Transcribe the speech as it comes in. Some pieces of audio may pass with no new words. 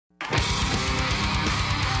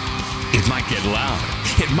It might get loud.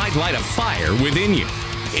 It might light a fire within you.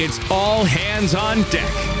 It's all hands on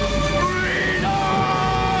deck.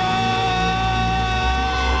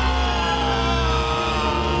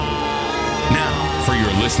 Now, for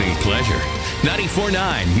your listening pleasure,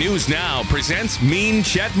 94.9 News Now presents Mean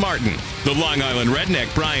Chet Martin, the Long Island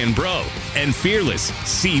redneck Brian Bro, and fearless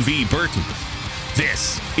C.V. Burton.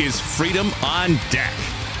 This is Freedom on Deck.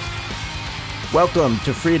 Welcome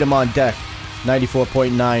to Freedom on Deck,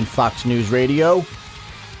 94.9 Fox News Radio.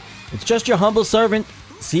 It's just your humble servant,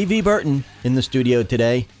 C.V. Burton, in the studio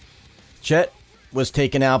today. Chet was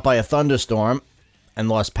taken out by a thunderstorm and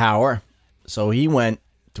lost power, so he went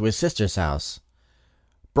to his sister's house.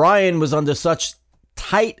 Brian was under such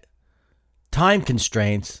tight time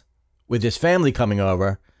constraints with his family coming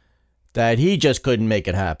over that he just couldn't make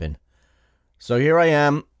it happen. So here I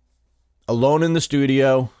am, alone in the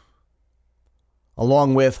studio,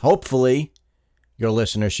 along with, hopefully, your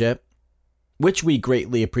listenership, which we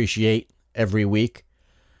greatly appreciate every week.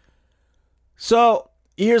 So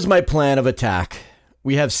here's my plan of attack.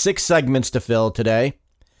 We have 6 segments to fill today,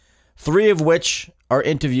 3 of which are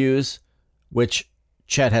interviews, which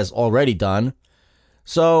Chet has already done.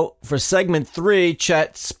 So for segment 3,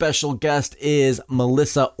 Chet's special guest is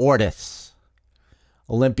Melissa Ortiz,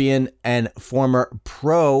 Olympian and former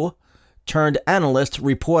pro turned analyst,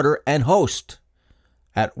 reporter, and host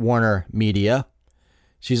at Warner Media.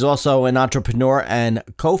 She's also an entrepreneur and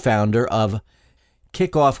co-founder of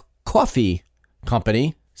Kickoff Coffee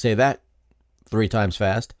Company. Say that 3 times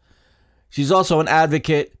fast. She's also an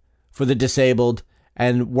advocate for the disabled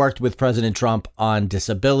and worked with President Trump on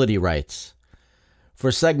disability rights.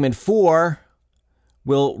 For segment 4,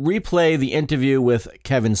 we'll replay the interview with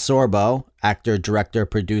Kevin Sorbo, actor, director,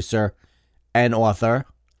 producer, and author.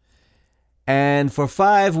 And for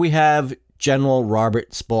 5, we have General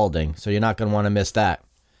Robert Spalding, so you're not going to want to miss that.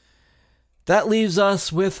 That leaves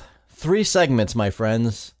us with 3 segments, my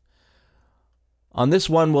friends. On this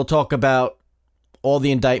one, we'll talk about all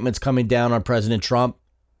the indictments coming down on President Trump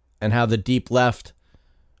and how the deep left,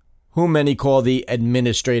 whom many call the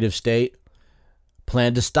administrative state,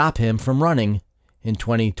 plan to stop him from running in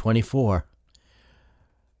 2024.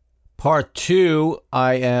 Part 2,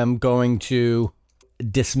 I am going to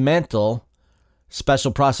dismantle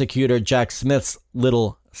Special Prosecutor Jack Smith's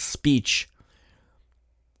little speech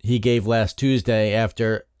he gave last Tuesday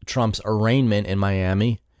after Trump's arraignment in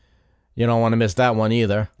Miami. You don't want to miss that one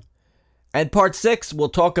either. And part 6, we'll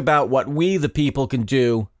talk about what we, the people, can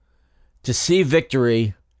do to see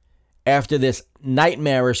victory after this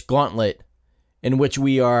nightmarish gauntlet in which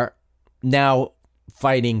we are now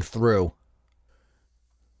fighting through.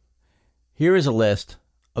 Here is a list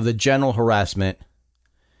of the general harassment,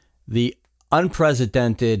 the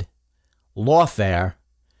unprecedented lawfare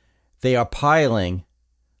they are piling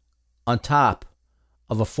on top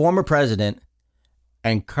of a former president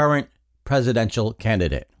and current presidential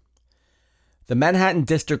candidate. The Manhattan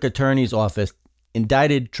District Attorney's Office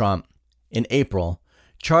indicted Trump in April,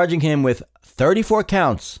 charging him with 34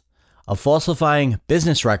 counts of falsifying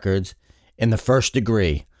business records in the first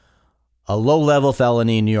degree, a low-level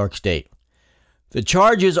felony in New York State. The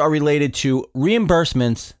charges are related to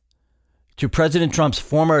reimbursements to President Trump's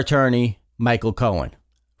former attorney, Michael Cohen,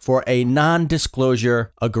 for a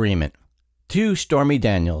non-disclosure agreement to Stormy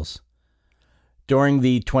Daniels during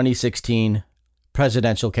the 2016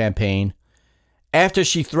 presidential campaign after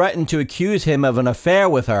she threatened to accuse him of an affair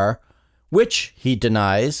with her, which he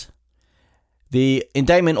denies. The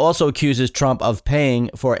indictment also accuses Trump of paying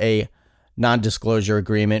for a non-disclosure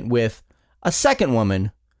agreement with a second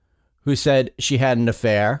woman who said she had an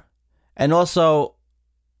affair, and also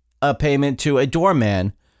a payment to a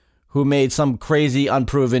doorman who made some crazy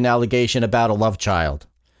unproven allegation about a love child.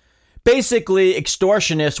 Basically,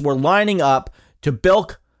 extortionists were lining up to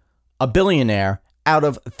bilk a billionaire out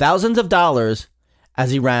of thousands of dollars as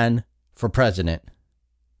he ran for president.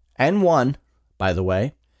 And won, by the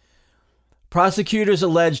way. Prosecutors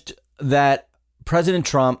alleged that President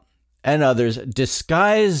Trump and others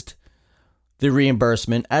disguised the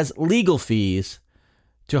reimbursement as legal fees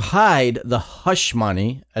to hide the hush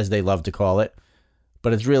money, as they love to call it,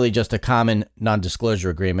 but it's really just a common non-disclosure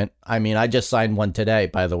agreement. I mean, I just signed one today,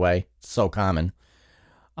 by the way. It's so common.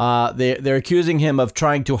 They're accusing him of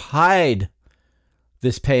trying to hide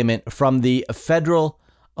this payment from the Federal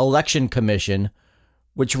Election Commission,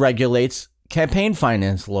 which regulates campaign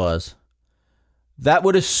finance laws. That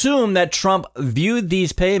would assume that Trump viewed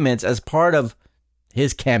these payments as part of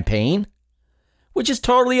his campaign, which is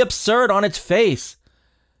totally absurd on its face.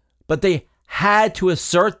 But they had to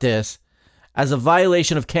assert this as a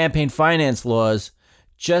violation of campaign finance laws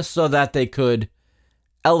just so that they could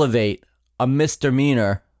elevate a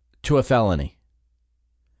misdemeanor to a felony.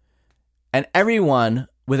 And everyone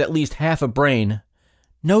with at least half a brain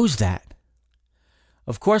knows that.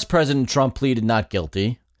 Of course, President Trump pleaded not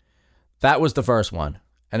guilty. That was the first one.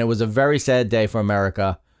 And it was a very sad day for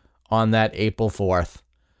America on that April 4th.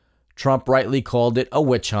 Trump rightly called it a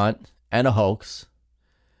witch hunt and a hoax.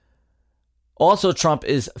 Also, Trump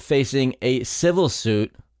is facing a civil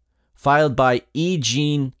suit filed by E.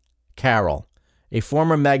 Jean Carroll, a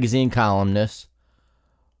former magazine columnist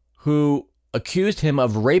who accused him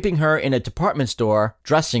of raping her in a department store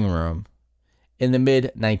dressing room in the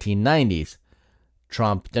mid-1990s.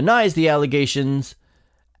 Trump denies the allegations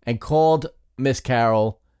and called Miss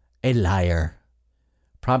Carroll a liar,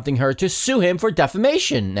 prompting her to sue him for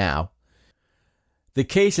defamation now. The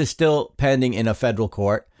case is still pending in a federal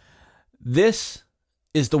court. This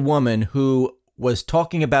is the woman who was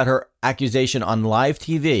talking about her accusation on live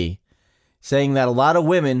TV, saying that a lot of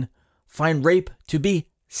women find rape to be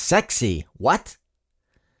sexy. What?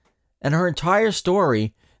 And her entire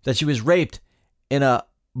story that she was raped in a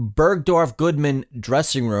Bergdorf Goodman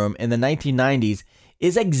dressing room in the 1990s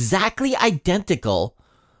is exactly identical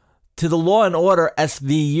to the Law and Order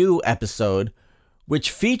SVU episode, which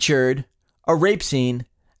featured a rape scene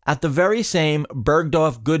at the very same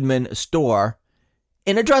Bergdorf Goodman store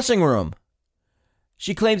in a dressing room.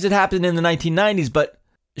 She claims it happened in the 1990s, but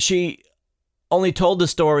she only told the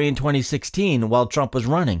story in 2016 while Trump was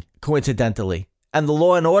running, coincidentally. And the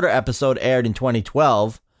Law and Order episode aired in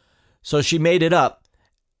 2012, so she made it up,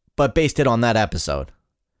 but based it on that episode.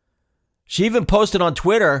 She even posted on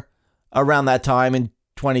Twitter around that time in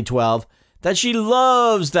 2012 that she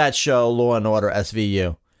loves that show, Law and Order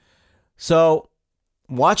SVU. So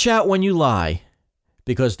watch out when you lie,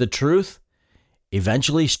 because the truth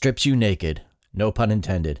eventually strips you naked. No pun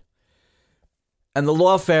intended. And the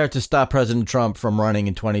lawfare to stop President Trump from running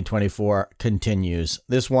in 2024 continues.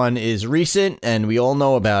 This one is recent, and we all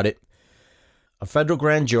know about it. A federal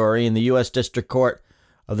grand jury in the U.S. District Court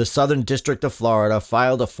of the Southern District of Florida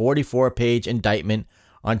filed a 44-page indictment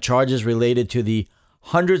on charges related to the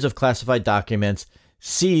hundreds of classified documents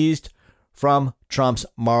seized from Trump's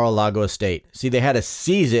Mar-a-Lago estate. See, they had to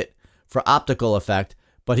seize it for optical effect,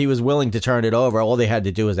 but he was willing to turn it over. All they had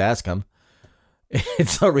to do was ask him.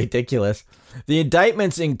 It's so ridiculous. The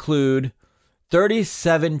indictments include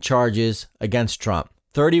 37 charges against Trump,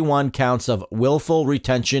 31 counts of willful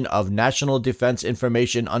retention of national defense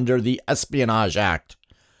information under the Espionage Act.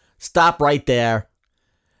 Stop right there.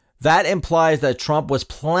 That implies that Trump was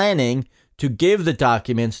planning to give the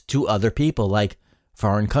documents to other people, like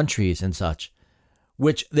foreign countries and such,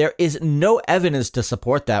 which there is no evidence to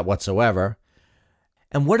support that whatsoever.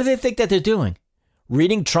 And what do they think that they're doing?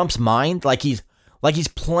 Reading Trump's mind like he's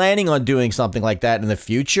planning on doing something like that in the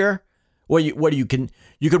future? You can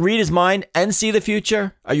read his mind and see the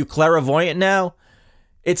future? Are you clairvoyant now?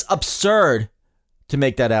 It's absurd to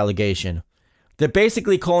make that allegation. They're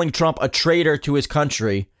basically calling Trump a traitor to his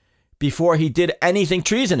country before he did anything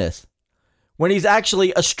treasonous, when he's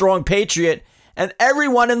actually a strong patriot, and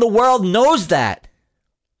everyone in the world knows that.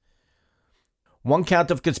 One count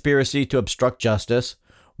of conspiracy to obstruct justice,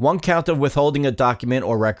 one count of withholding a document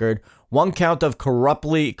or record, one count of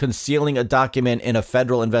corruptly concealing a document in a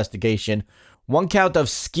federal investigation, one count of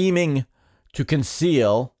scheming to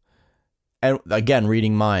conceal, and again,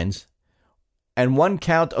 reading minds, and one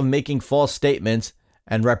count of making false statements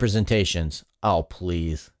and representations. Oh,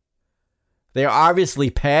 please. They are obviously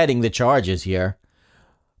padding the charges here.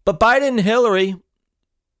 But Biden and Hillary,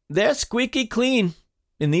 they're squeaky clean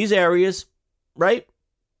in these areas, right?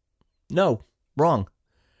 No, wrong.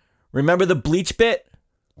 Remember the bleach bit?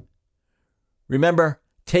 Remember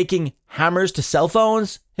taking hammers to cell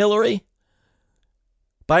phones, Hillary?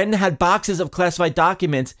 Biden had boxes of classified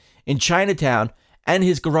documents in Chinatown and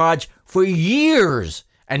his garage for years,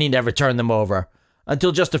 and he never turned them over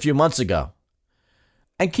until just a few months ago.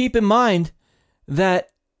 And keep in mind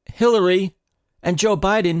that Hillary and Joe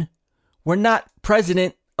Biden were not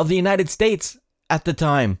president of the United States at the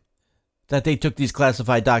time that they took these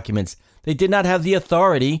classified documents. They did not have the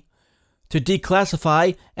authority to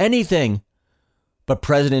declassify anything. But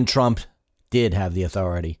President Trump did have the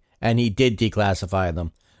authority, and he did declassify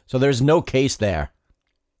them. So there's no case there.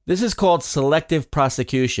 This is called selective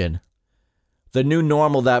prosecution, the new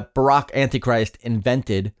normal that Barack Antichrist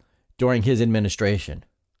invented during his administration.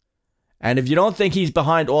 And if you don't think he's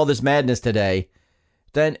behind all this madness today,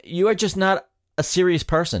 then you are just not a serious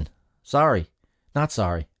person. Sorry. Not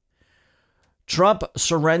sorry. Trump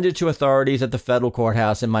surrendered to authorities at the federal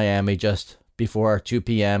courthouse in Miami just before 2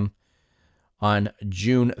 p.m. on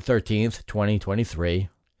June 13th, 2023.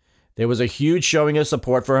 There was a huge showing of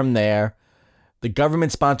support for him there. The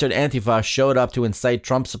government-sponsored Antifa showed up to incite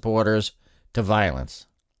Trump supporters to violence,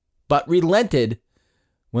 but relented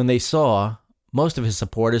when they saw most of his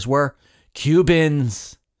supporters were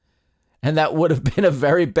Cubans. And that would have been a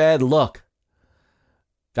very bad look.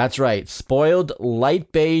 That's right, spoiled,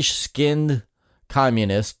 light beige-skinned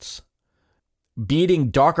communists beating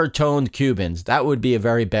darker-toned Cubans. That would be a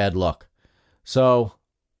very bad look. So,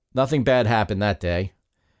 nothing bad happened that day.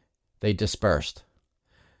 They dispersed.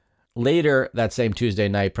 Later that same Tuesday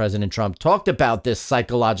night, President Trump talked about this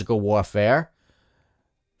psychological warfare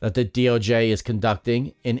that the DOJ is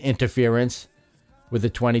conducting in interference with the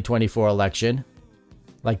 2024 election,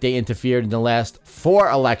 like they interfered in the last 4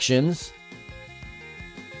 elections.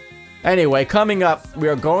 Anyway, coming up, we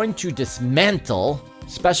are going to dismantle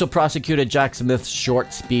Special Prosecutor Jack Smith's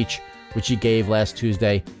short speech, which he gave last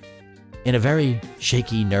Tuesday, in a very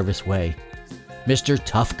shaky, nervous way. Mr.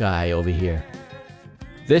 Tough Guy over here.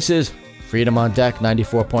 This is Freedom on Deck,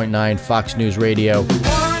 94.9 Fox News Radio.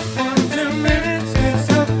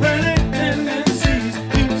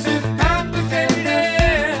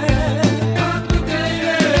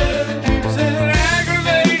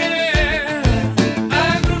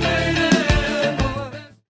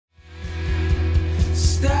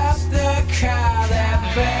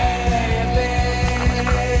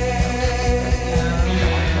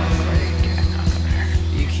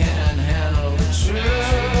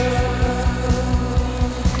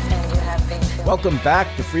 Welcome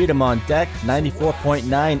back to Freedom on Deck, 94.9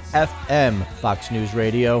 FM, Fox News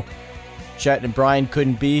Radio. Chet and Brian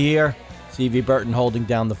couldn't be here. C.V. Burton holding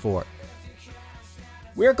down the fort.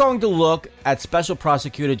 We're going to look at Special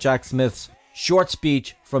Prosecutor Jack Smith's short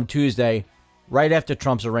speech from Tuesday, right after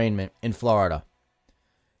Trump's arraignment in Florida.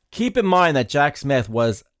 Keep in mind that Jack Smith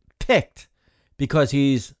was picked because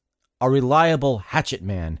he's a reliable hatchet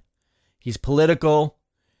man. He's political.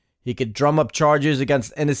 He could drum up charges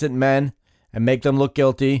against innocent men and make them look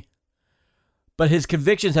guilty. But his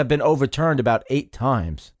convictions have been overturned about 8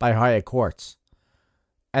 times by higher courts.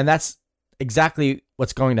 And that's exactly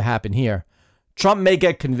what's going to happen here. Trump may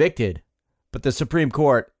get convicted, but the Supreme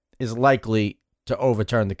Court is likely to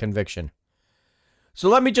overturn the conviction. So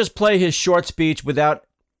let me just play his short speech without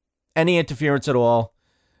any interference at all,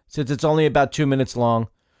 since it's only about 2 minutes long.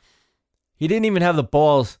 He didn't even have the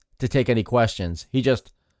balls to take any questions. He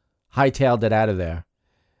just hightailed it out of there.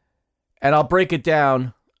 And I'll break it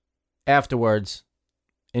down afterwards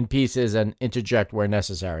in pieces and interject where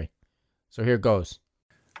necessary. So here goes.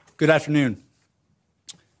 Good afternoon.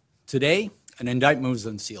 Today, an indictment was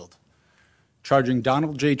unsealed, charging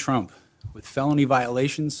Donald J. Trump with felony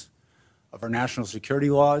violations of our national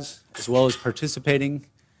security laws, as well as participating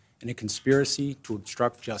in a conspiracy to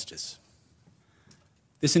obstruct justice.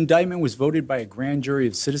 This indictment was voted by a grand jury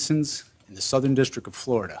of citizens in the Southern District of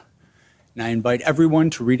Florida. And I invite everyone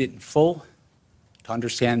to read it in full, to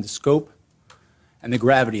understand the scope and the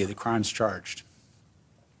gravity of the crimes charged.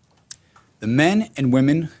 The men and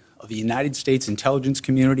women of the United States intelligence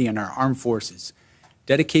community and our armed forces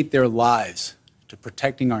dedicate their lives to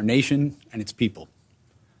protecting our nation and its people.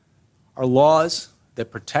 Our laws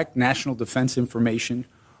that protect national defense information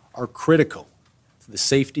are critical for the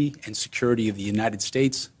safety and security of the United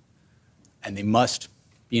States, and they must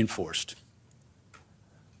be enforced.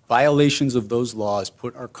 Violations of those laws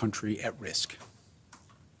put our country at risk.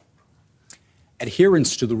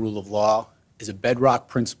 Adherence to the rule of law is a bedrock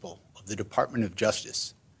principle of the Department of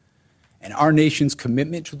Justice, and our nation's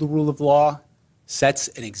commitment to the rule of law sets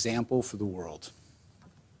an example for the world.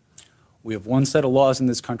 We have one set of laws in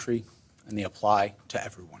this country, and they apply to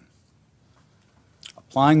everyone.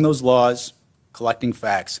 Applying those laws, collecting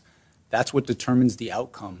facts, that's what determines the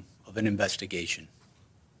outcome of an investigation.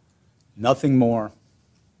 Nothing more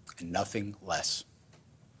and nothing less.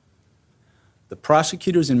 The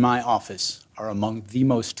prosecutors in my office are among the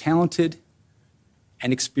most talented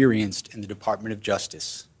and experienced in the Department of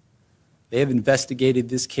Justice. They have investigated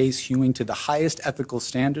this case hewing to the highest ethical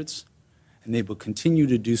standards, and they will continue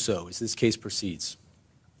to do so as this case proceeds.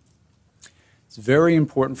 It's very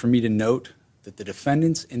important for me to note that the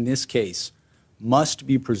defendants in this case must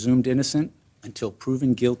be presumed innocent until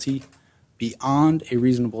proven guilty beyond a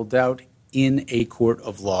reasonable doubt in a court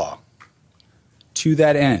of law. To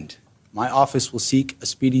that end, my office will seek a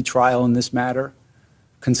speedy trial in this matter,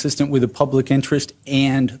 consistent with the public interest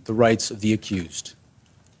and the rights of the accused.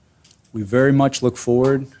 We very much look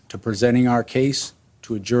forward to presenting our case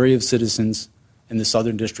to a jury of citizens in the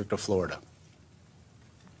Southern District of Florida.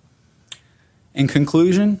 In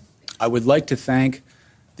conclusion, I would like to thank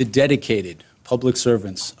the dedicated public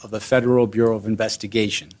servants of the Federal Bureau of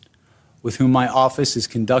Investigation, with whom my office is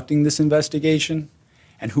conducting this investigation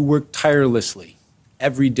and who work tirelessly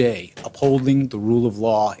every day upholding the rule of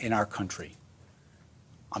law in our country.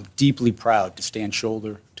 I'm deeply proud to stand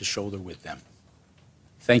shoulder to shoulder with them.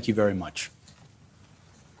 Thank you very much.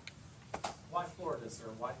 Why Florida, sir?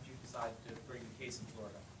 Why did you decide to bring the case in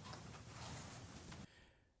Florida?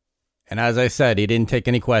 And as I said, he didn't take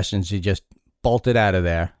any questions. He just bolted out of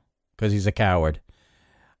there because he's a coward.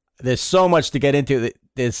 There's so much to get into.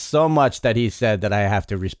 There's so much that he said that I have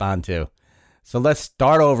to respond to. So let's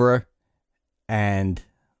start over and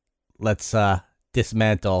let's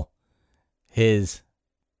dismantle his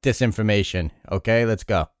disinformation. Okay, let's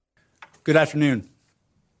go. Good afternoon.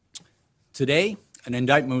 Today, an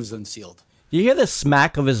indictment was unsealed. You hear the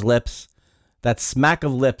smack of his lips? That smack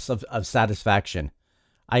of lips of satisfaction.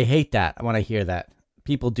 I hate that when I hear that.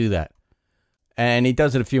 People do that. And he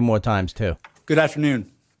does it a few more times, too. Good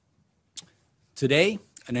afternoon. Today,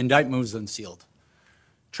 an indictment was unsealed,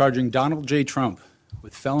 charging Donald J. Trump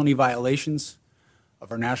with felony violations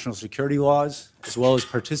of our national security laws, as well as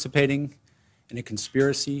participating in a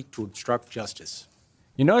conspiracy to obstruct justice.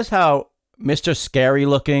 You notice how Mr. Scary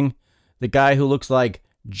looking, the guy who looks like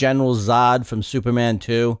General Zod from Superman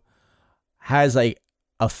 2, has a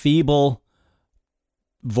feeble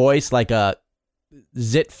voice like a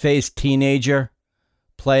zit-faced teenager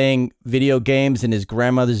playing video games in his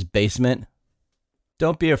grandmother's basement?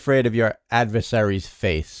 Don't be afraid of your adversary's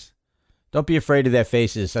face. Don't be afraid of their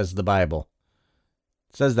faces, says the Bible.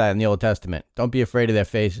 It says that in the Old Testament. Don't be afraid of their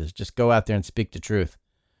faces. Just go out there and speak the truth.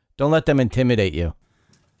 Don't let them intimidate you.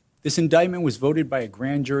 This indictment was voted by a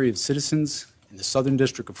grand jury of citizens in the Southern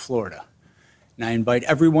District of Florida, and I invite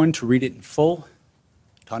everyone to read it in full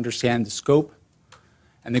to understand the scope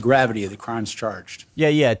and the gravity of the crimes charged.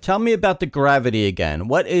 Yeah. Tell me about the gravity again.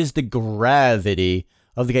 What is the gravity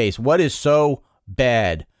of the case? What is so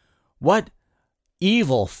bad? What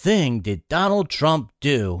evil thing did Donald Trump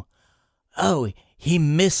do? Oh, he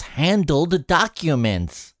mishandled the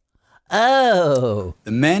documents. Oh.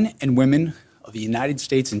 The men and women of the United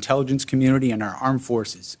States intelligence community and our armed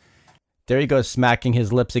forces. There he goes, smacking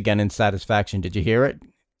his lips again in satisfaction. Did you hear it?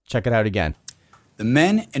 Check it out again. The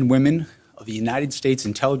men and women of the United States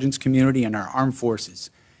intelligence community and our armed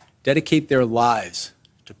forces dedicate their lives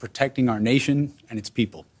to protecting our nation and its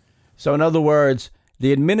people. So in other words,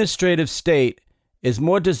 the administrative state is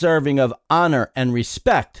more deserving of honor and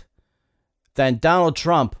respect than Donald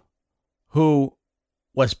Trump, who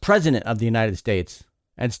was president of the United States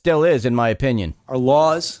and still is, in my opinion. Our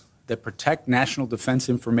laws that protect national defense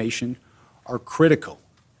information are critical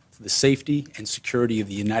for the safety and security of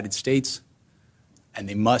the United States, and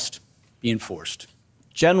they must be enforced.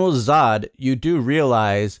 General Zod, you do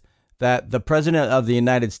realize that the President of the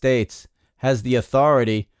United States has the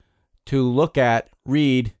authority to look at,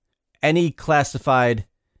 read any classified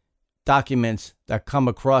documents that come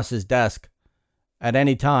across his desk at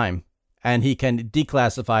any time, and he can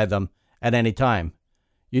declassify them at any time.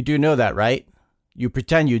 You do know that, right? You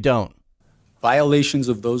pretend you don't. Violations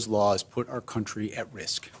of those laws put our country at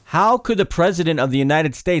risk. How could the President of the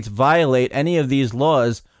United States violate any of these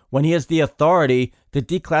laws when he has the authority to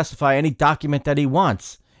declassify any document that he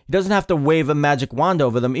wants? He doesn't have to wave a magic wand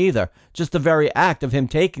over them either. Just the very act of him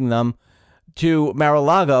taking them to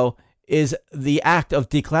Mar-a-Lago is the act of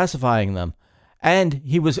declassifying them. And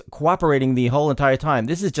he was cooperating the whole entire time.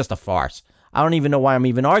 This is just a farce. I don't even know why I'm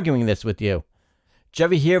even arguing this with you. Did you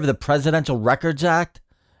ever hear of the Presidential Records Act?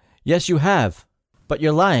 Yes, you have. But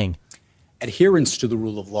you're lying. Adherence to the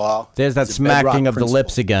rule of law. There's that smacking of the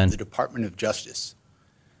lips again. The Department of Justice.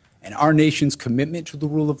 And our nation's commitment to the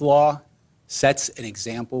rule of law sets an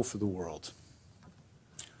example for the world.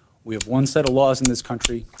 We have one set of laws in this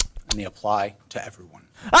country, and they apply to everyone.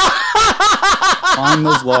 Applying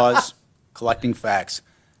those laws, collecting facts,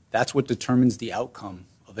 that's what determines the outcome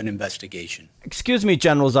of an investigation. Excuse me,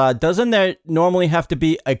 General Zod, doesn't there normally have to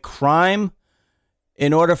be a crime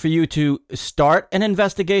in order for you to start an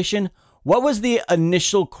investigation? What was the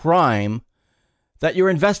initial crime that you're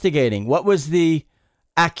investigating? What was the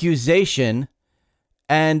accusation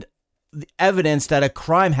and the evidence that a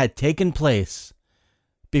crime had taken place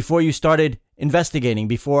before you started investigating,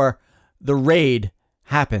 before the raid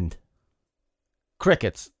happened?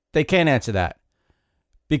 Crickets. They can't answer that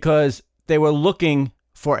because they were looking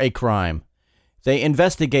for a crime. They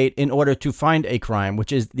investigate in order to find a crime,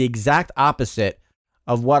 which is the exact opposite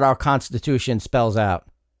of what our Constitution spells out.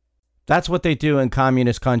 That's what they do in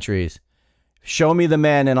communist countries. Show me the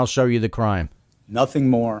man and I'll show you the crime. Nothing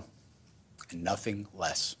more and nothing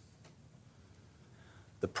less.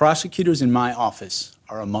 The prosecutors in my office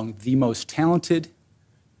are among the most talented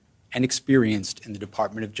and experienced in the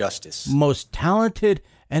Department of Justice. Most talented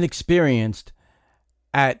and experienced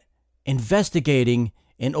at investigating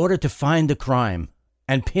in order to find the crime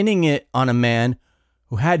and pinning it on a man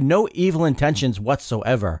who had no evil intentions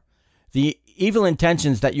whatsoever. The evil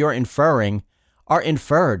intentions that you're inferring are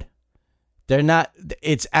inferred. They're not,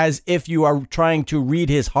 it's as if you are trying to read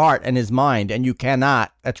his heart and his mind, and you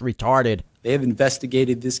cannot. That's retarded. They have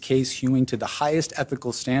investigated this case hewing to the highest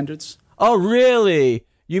ethical standards. Oh, really?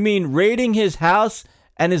 You mean raiding his house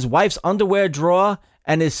and his wife's underwear drawer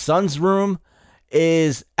and his son's room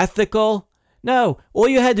is ethical? No, all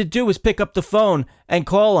you had to do was pick up the phone and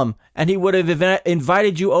call him, and he would have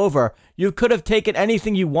invited you over. You could have taken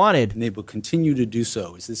anything you wanted. And they will continue to do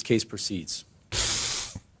so as this case proceeds.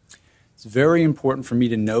 It's very important for me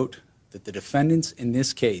to note that the defendants in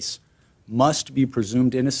this case must be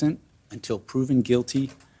presumed innocent until proven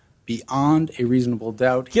guilty beyond a reasonable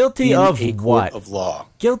doubt. Guilty in of a what? Court of law.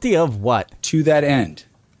 Guilty of what? To that end,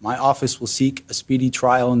 my office will seek a speedy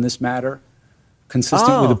trial in this matter,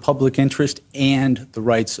 consistent with the public interest and the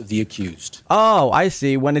rights of the accused. Oh, I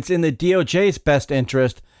see. When it's in the DOJ's best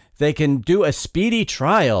interest, they can do a speedy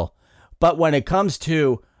trial. But when it comes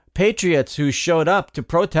to patriots who showed up to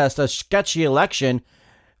protest a sketchy election,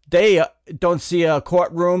 they don't see a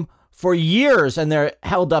courtroom for years, and they're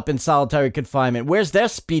held up in solitary confinement. Where's their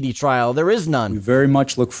speedy trial? There is none. We very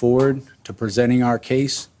much look forward to presenting our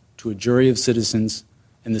case to a jury of citizens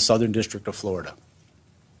in the Southern District of Florida.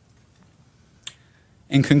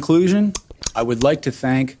 In conclusion, I would like to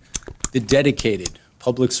thank the dedicated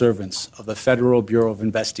public servants of the Federal Bureau of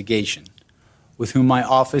Investigation, with whom my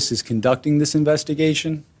office is conducting this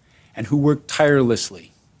investigation, and who work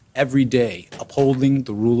tirelessly every day upholding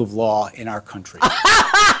the rule of law in our country.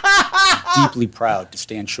 I'm deeply proud to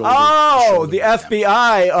stand shoulder to shoulder The with them.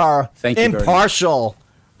 FBI are Thank you very impartial,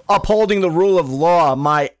 upholding the rule of law.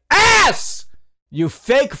 My ass! You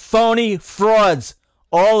fake, phony frauds,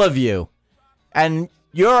 all of you. And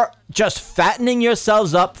you're just fattening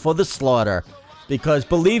yourselves up for the slaughter. Because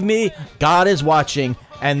believe me, God is watching,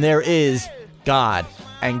 and there is God.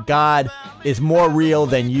 And God is more real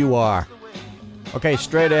than you are. Okay,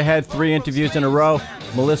 straight ahead, 3 interviews in a row.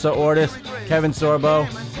 Melissa Ortis, Kevin Sorbo,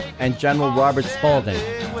 and General Robert Spaulding.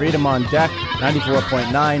 Freedom on Deck,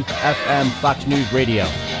 94.9 FM Fox News Radio.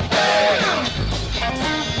 Look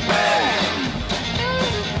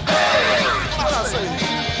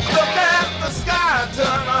at the sky, turn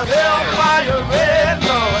a hellfire red,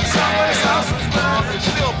 Lord. Someone's house is burning,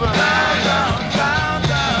 she'll burn down, down, down,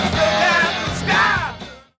 down. Look at the sky.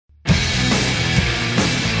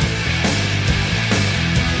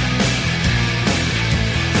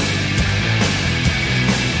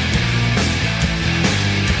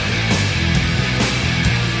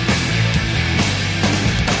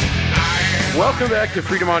 Welcome back to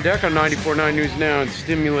Freedom on Deck on 94.9 News Now and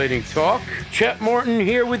Stimulating Talk. Chet Morton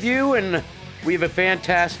here with you, and we have a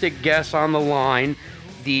fantastic guest on the line.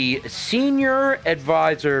 The senior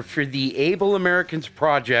advisor for the Able Americans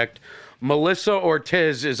Project, Melissa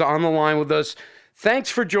Ortiz, is on the line with us.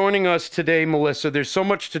 Thanks for joining us today, Melissa. There's so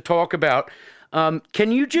much to talk about.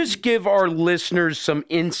 Can you just give our listeners some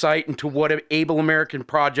insight into what an Able American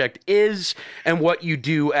Project is and what you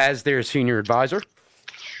do as their senior advisor?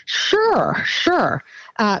 Sure.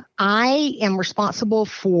 I am responsible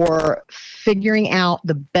for figuring out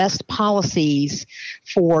the best policies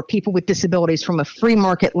for people with disabilities from a free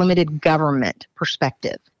market limited government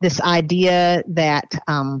perspective. This idea that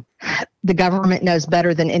the government knows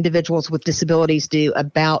better than individuals with disabilities do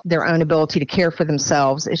about their own ability to care for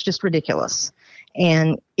themselves is just ridiculous.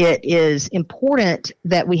 And it is important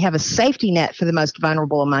that we have a safety net for the most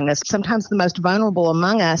vulnerable among us. Sometimes the most vulnerable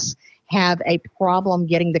among us have a problem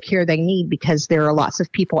getting the care they need because there are lots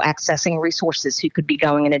of people accessing resources who could be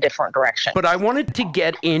going in a different direction. But I wanted to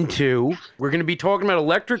get into, we're going to be talking about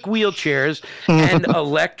electric wheelchairs and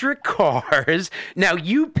electric cars. Now,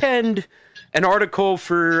 you penned an article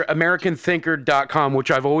for AmericanThinker.com,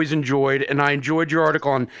 which I've always enjoyed, and I enjoyed your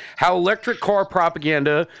article on how electric car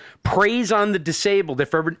propaganda preys on the disabled,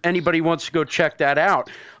 if ever anybody wants to go check that out.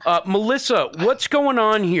 Melissa, what's going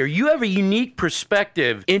on here? You have a unique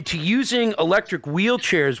perspective into using electric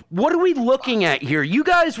wheelchairs. What are we looking at here? You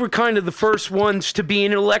guys were kind of the first ones to be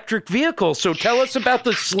in an electric vehicle, so tell us about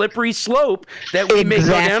the slippery slope that we may go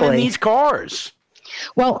down in these cars.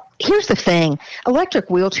 Well, here's the thing. Electric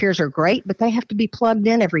wheelchairs are great, but they have to be plugged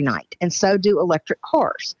in every night, and so do electric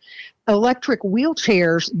cars. electric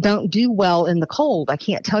wheelchairs don't do well in the cold. I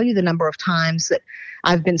can't tell you the number of times that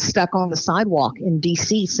I've been stuck on the sidewalk in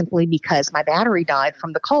DC simply because my battery died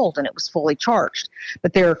from the cold and it was fully charged.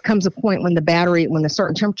 But there comes a point when when a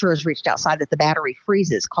certain temperature is reached outside, that the battery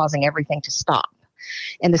freezes, causing everything to stop.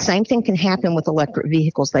 And the same thing can happen with electric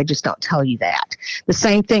vehicles. They just don't tell you that. The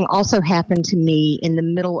same thing also happened to me in the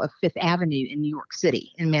middle of Fifth Avenue in New York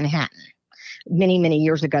City, in Manhattan, many, many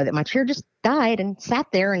years ago, that my chair just died and sat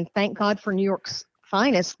there. And thank God for New York's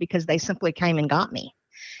finest, because they simply came and got me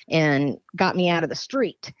out of the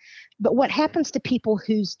street. But what happens to people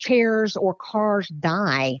whose chairs or cars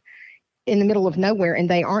die in the middle of nowhere and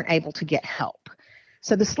they aren't able to get help?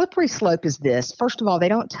 So the slippery slope is this. First of all, they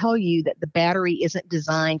don't tell you that the battery isn't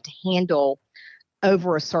designed to handle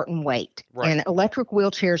over a certain weight. Right. And electric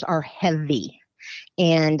wheelchairs are heavy.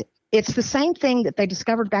 And it's the same thing that they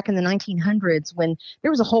discovered back in the 1900s when there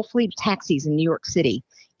was a whole fleet of taxis in New York City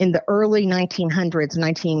in the early 1900s,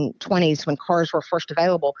 1920s, when cars were first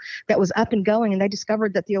available, that was up and going. And they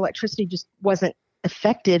discovered that the electricity just wasn't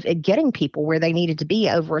effective at getting people where they needed to be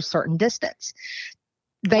over a certain distance.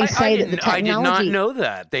 They say that the technology. I did not know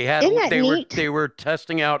that. They were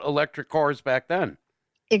testing out electric cars back then.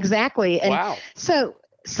 Exactly. And wow.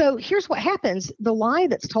 So here's what happens. The lie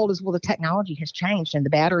that's told is, well, the technology has changed and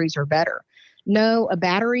the batteries are better. No, a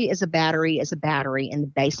battery is a battery is a battery, and the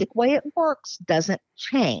basic way it works doesn't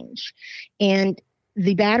change. And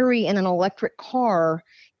the battery in an electric car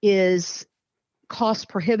is cost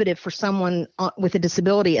prohibitive for someone with a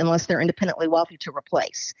disability unless they're independently wealthy to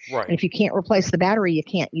replace. Right. And if you can't replace the battery, you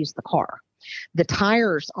can't use the car. The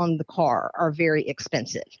tires on the car are very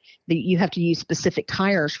expensive. You have to use specific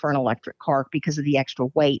tires for an electric car because of the extra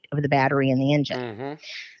weight of the battery and the engine. Mm-hmm.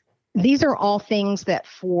 These are all things that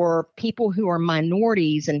for people who are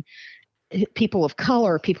minorities and people of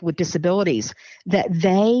color, people with disabilities, that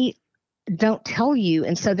they don't tell you.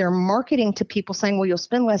 And so they're marketing to people saying, well, you'll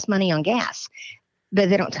spend less money on gas. But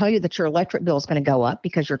they don't tell you that your electric bill is going to go up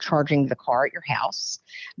because you're charging the car at your house.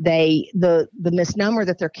 The misnomer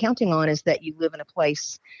that they're counting on is that you live in a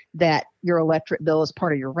place that your electric bill is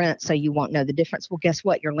part of your rent, so you won't know the difference. Well, guess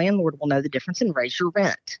what? Your landlord will know the difference and raise your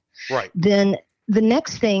rent. Right. Then the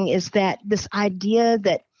next thing is that this idea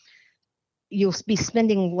that you'll be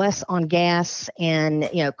spending less on gas and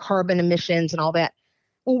carbon emissions and all that.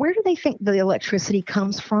 Well, where do they think the electricity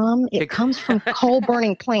comes from? It comes from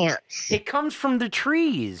coal-burning plants. It comes from the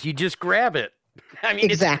trees. You just grab it. I mean,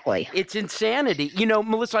 exactly. It's insanity.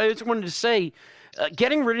 Melissa, I just wanted to say,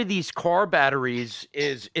 getting rid of these car batteries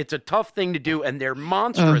it's a tough thing to do, and they're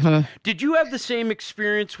monstrous. Mm-hmm. Did you have the same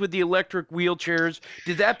experience with the electric wheelchairs?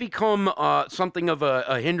 Did that become something of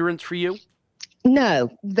a hindrance for you? No,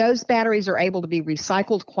 those batteries are able to be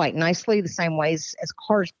recycled quite nicely, the same ways as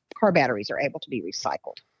car batteries are able to be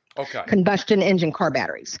recycled. Okay. Combustion engine car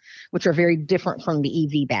batteries, which are very different from the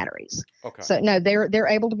EV batteries. Okay. So no, they're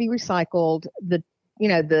able to be recycled. The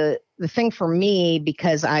thing for me,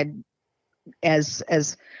 because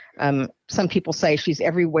as some people say, she's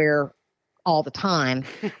everywhere all the time.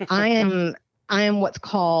 I am what's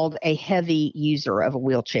called a heavy user of a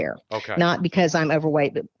wheelchair. Okay. Not because I'm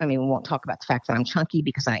overweight, but we won't talk about the fact that I'm chunky,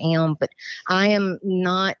 because I am, but I am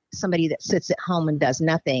not somebody that sits at home and does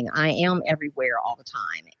nothing. I am everywhere all the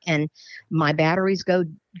time. And my batteries go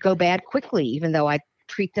bad quickly, even though I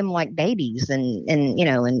treat them like babies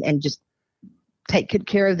and just take good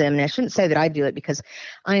care of them. And I shouldn't say that I do it, because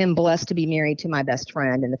I am blessed to be married to my best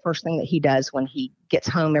friend. And the first thing that he does when he gets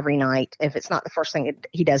home every night, if it's not the first thing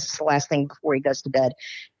he does, it's the last thing before he goes to bed,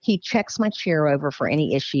 he checks my chair over for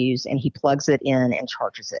any issues and he plugs it in and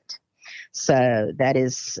charges it. So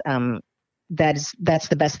that's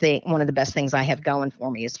the best thing. One of the best things I have going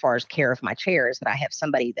for me as far as care of my chair is that I have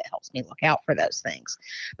somebody that helps me look out for those things.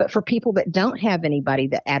 But for people that don't have anybody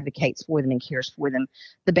that advocates for them and cares for them,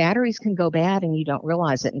 the batteries can go bad and you don't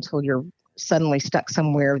realize it until you're suddenly stuck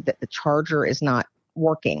somewhere that the charger is not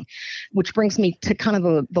working. Which brings me to kind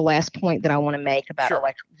of the last point that I want to make about Sure.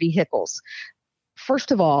 electric vehicles.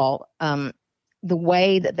 First of all, the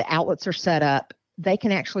way that the outlets are set up, they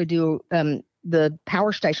can actually do the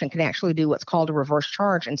power station can actually do what's called a reverse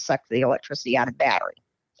charge and suck the electricity out of the battery.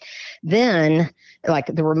 Then, like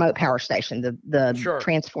the remote power station, the Sure.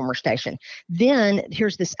 transformer station. Then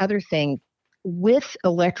here's this other thing with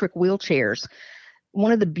electric wheelchairs.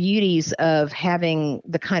 One of the beauties of having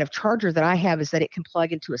the kind of charger that I have is that it can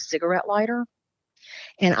plug into a cigarette lighter,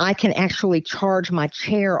 and I can actually charge my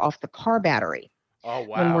chair off the car battery. Oh,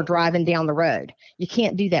 wow. When we're driving down the road. You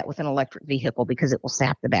can't do that with an electric vehicle because it will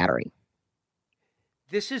sap the battery.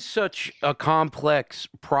 This is such a complex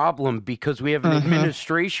problem because we have an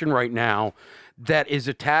administration right now that is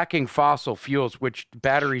attacking fossil fuels, which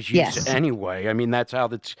batteries use Yes. anyway. I mean, that's how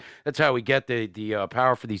we get the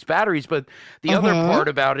power for these batteries. But the other part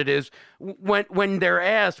about it is when they're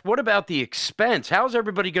asked, what about the expense? How's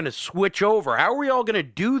everybody going to switch over? How are we all going to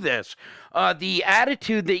do this? The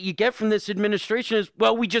attitude that you get from this administration is,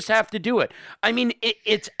 well, we just have to do it. I mean,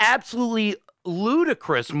 it's absolutely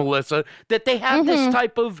ludicrous, Melissa, that they have this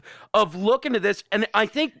type of look into this. And I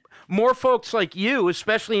think more folks like you,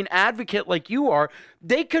 especially an advocate like you are,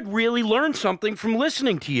 they could really learn something from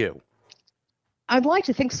listening to you. I'd like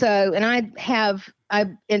to think so. And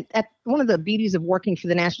one of the beauties of working for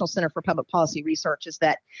the National Center for Public Policy Research is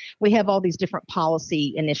that we have all these different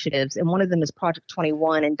policy initiatives. And one of them is Project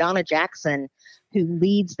 21. And Donna Jackson, who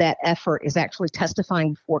leads that effort, is actually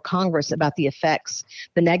testifying before Congress about the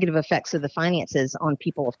negative effects of the finances on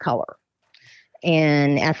people of color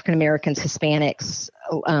and African Americans, Hispanics,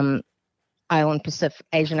 Asian Island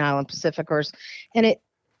Pacificers. And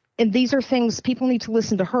these are things people need to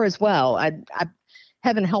listen to her as well. I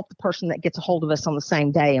heaven help the person that gets a hold of us on the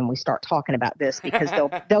same day and we start talking about this, because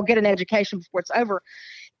they'll get an education before it's over.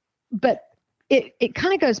 But it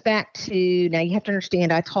kind of goes back to, now you have to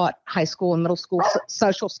understand, I taught high school and middle school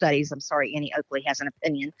social studies. I'm sorry, Annie Oakley has an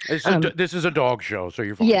opinion. This is a dog show, so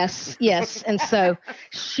you're fine. Yes. And so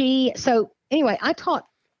anyway, I taught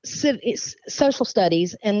social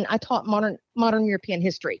studies and I taught modern European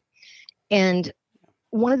history. And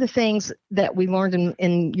one of the things that we learned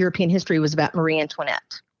in European history was about Marie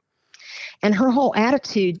Antoinette. And her whole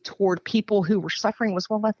attitude toward people who were suffering was,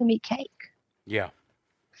 well, let them eat cake. Yeah.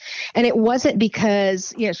 And it wasn't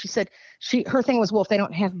because, she said her thing was, well, if they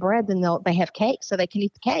don't have bread, then they have cake, so they can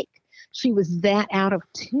eat the cake. She was that out of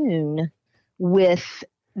tune with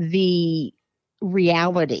the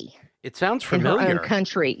reality. It sounds familiar. In her own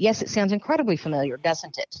country. Yes, it sounds incredibly familiar,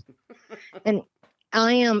 doesn't it? And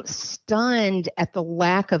I am stunned at the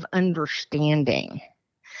lack of understanding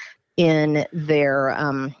in their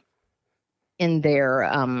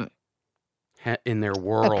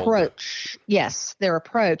world approach. Yes, their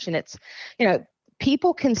approach. And it's,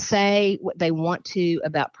 people can say what they want to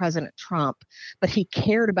about President Trump, but he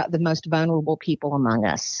cared about the most vulnerable people among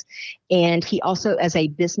us. And he also, as a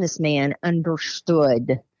businessman,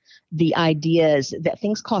 understood the ideas that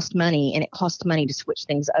things cost money, and it costs money to switch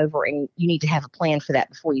things over. And you need to have a plan for that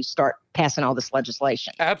before you start passing all this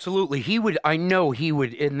legislation. Absolutely. I know he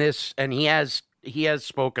would in this, and he has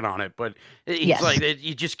spoken on it, but he's like,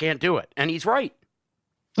 you just can't do it. And he's right.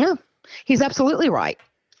 Yeah, he's absolutely right.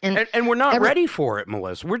 And we're not ready for it,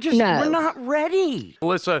 Melissa. We're not ready.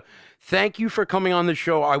 Melissa, thank you for coming on the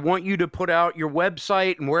show. I want you to put out your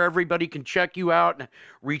website and where everybody can check you out and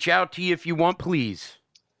reach out to you if you want, please.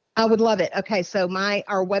 I would love it. Okay, so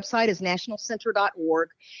our website is nationalcenter.org.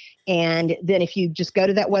 And then if you just go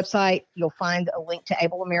to that website, you'll find a link to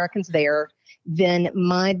Able Americans there. Then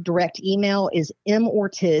my direct email is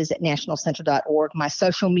mortiz@nationalcenter.org. My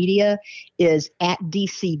social media is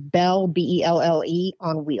 @DCBell, BELLE,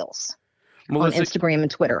 on wheels. Melissa, on Instagram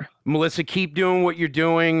and Twitter. Melissa, keep doing what you're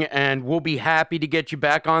doing, and we'll be happy to get you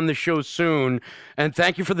back on the show soon. And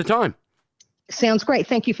thank you for the time. Sounds great.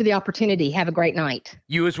 Thank you for the opportunity. Have a great night.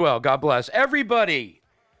 You as well. God bless. Everybody,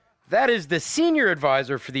 that is the senior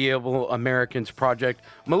advisor for the Able Americans Project,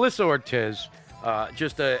 Melissa Ortiz.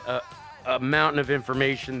 Just a mountain of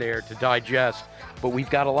information there to digest. But we've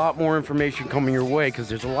got a lot more information coming your way because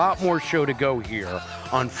there's a lot more show to go here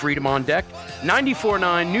on Freedom on Deck.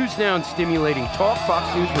 94.9 News Now and Stimulating Talk,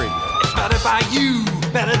 Fox News Radio. It's better by you,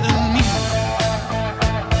 better than me.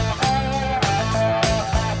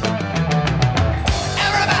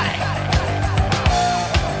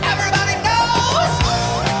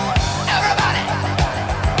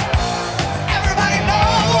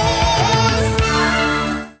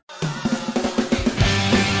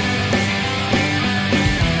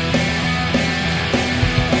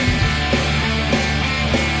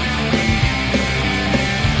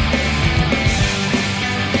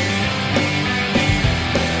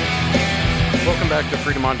 Back to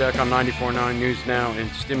Freedom on Deck on 94.9 News Now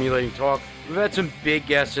and Stimulating Talk. We've had some big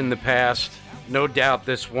guests in the past. No doubt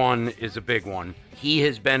this one is a big one. He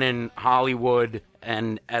has been in Hollywood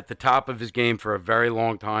and at the top of his game for a very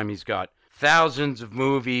long time. He's got thousands of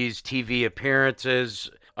movies, TV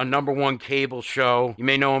appearances, a #1 cable show. You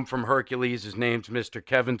may know him from Hercules. His name's Mr.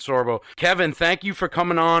 Kevin Sorbo. Kevin, thank you for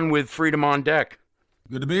coming on with Freedom on Deck.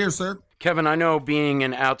 Good to be here, sir. Kevin, I know being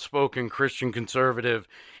an outspoken Christian conservative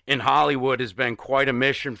in Hollywood has been quite a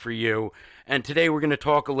mission for you. And today we're going to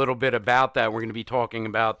talk a little bit about that. We're going to be talking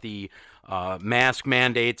about the mask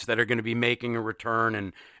mandates that are going to be making a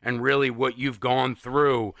return, and really what you've gone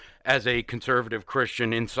through as a conservative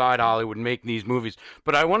Christian inside Hollywood making these movies.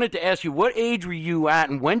 But I wanted to ask you, what age were you at,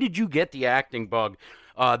 and when did you get the acting bug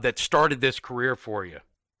that started this career for you?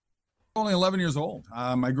 Only 11 years old.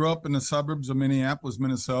 I grew up in the suburbs of Minneapolis,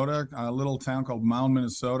 Minnesota, a little town called Mound,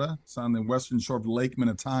 Minnesota. It's on the western shore of Lake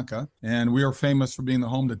Minnetonka. And we are famous for being the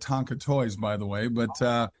home to Tonka toys, by the way. But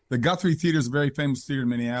the Guthrie Theater is a very famous theater in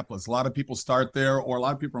Minneapolis. A lot of people start there, or a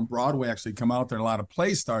lot of people on Broadway actually come out there. A lot of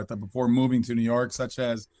plays start there before moving to New York, such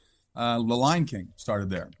as The Lion King started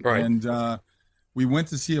there. Right. And we went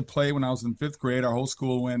to see a play when I was in fifth grade. Our whole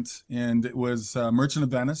school went, and it was Merchant of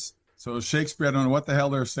Venice. So it was Shakespeare. I don't know what the hell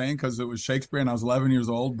they're saying because it was Shakespeare and I was 11 years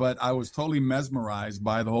old, but I was totally mesmerized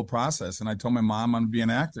by the whole process. And I told my mom I'm going to be an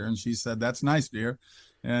actor. And she said, "That's nice, dear."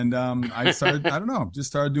 And I started, I don't know, just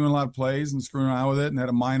started doing a lot of plays and screwing around with it, and had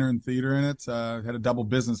a minor in theater in it. Had a double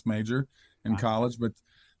business major in college, but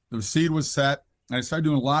the seed was set. And I started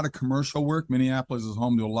doing a lot of commercial work. Minneapolis is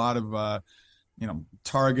home to a lot of,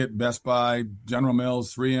 Target, Best Buy, General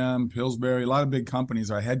Mills, 3M, Pillsbury, a lot of big companies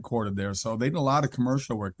are headquartered there. So they did a lot of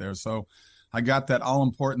commercial work there. So I got that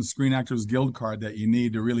all-important Screen Actors Guild card that you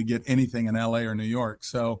need to really get anything in LA or New York.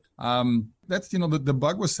 So that's, the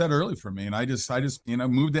bug was set early for me. And I just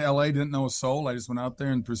moved to LA, didn't know a soul. I just went out there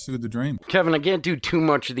and pursued the dream. Kevin, I can't do too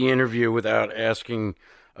much of the interview without asking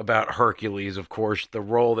about Hercules, of course, the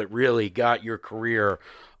role that really got your career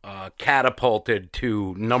catapulted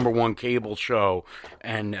to #1 cable show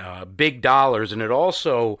and big dollars, and it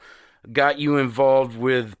also got you involved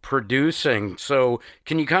with producing. So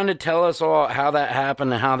can you kind of tell us all how that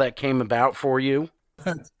happened and how that came about for you?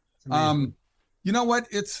 You know what?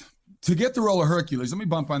 It's to get the role of Hercules. Let me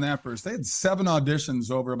bump on that first. They had 7 auditions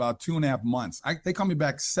over about 2.5 months. They called me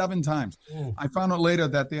back 7 times. I found out later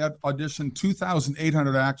that they had auditioned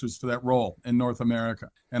 2,800 actors for that role in North America.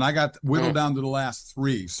 And I got whittled down to the last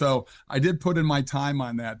 3. So I did put in my time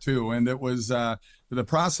on that too. And it was, the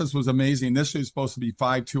process was amazing. This was supposed to be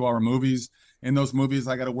 5 2-hour movies. In those movies,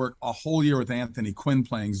 I got to work a whole year with Anthony Quinn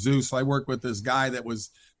playing Zeus. So I worked with this guy that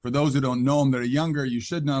was, for those who don't know him that are younger, you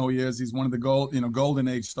should know who he is. He's one of the golden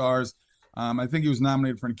age stars. I think he was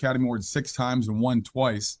nominated for an Academy Award 6 times and won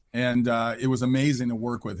twice. And it was amazing to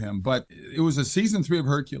work with him. But it was a season 3 of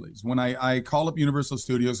Hercules when I called up Universal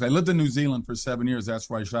Studios. I lived in New Zealand for 7 years. That's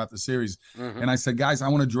where I shot the series. And I said, "Guys, I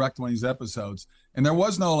want to direct one of these episodes." And there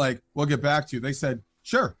was no "we'll get back to you." They said,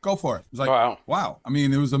 "Sure, go for it." It was like, wow. I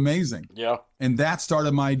mean, it was amazing. Yeah. And that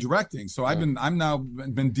started my directing. So I'm now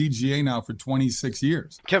been DGA now for 26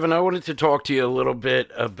 years. Kevin, I wanted to talk to you a little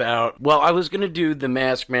bit about, I was going to do the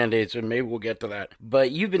mask mandates, and maybe we'll get to that.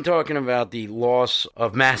 But you've been talking about the loss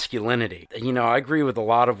of masculinity. I agree with a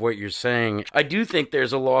lot of what you're saying. I do think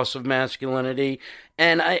there's a loss of masculinity.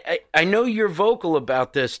 And I know you're vocal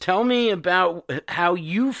about this. Tell me about how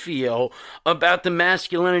you feel about the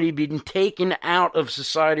masculinity being taken out of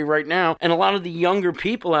society right now, and a lot of the younger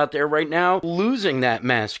people out there right now losing that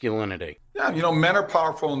masculinity. Yeah, men are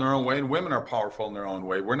powerful in their own way, and women are powerful in their own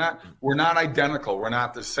way. We're not identical. We're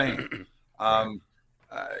not the same. And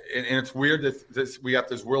it's weird that we got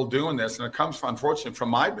this world doing this, and it comes from, unfortunately, from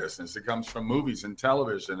my business. It comes from movies and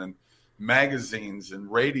television and magazines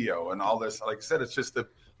and radio and all this. Like I said, it's just the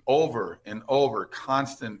over and over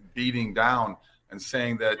constant beating down and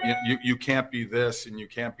saying that you can't be this and you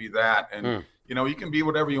can't be that, and you can be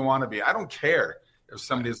whatever you want to be. I don't care if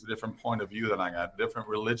somebody has a different point of view than I got, different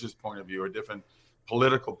religious point of view or different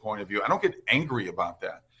political point of view. I don't get angry about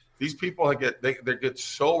that. These people they get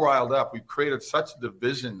so riled up. We've created such a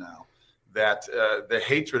division now that the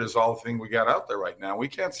hatred is all the thing we got out there right now. We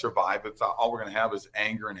can't survive. It's all we're going to have is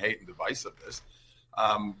anger and hate and divisiveness.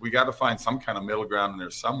 We got to find some kind of middle ground in there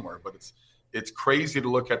somewhere. But it's crazy to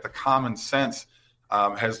look at the common sense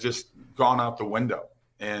has just gone out the window.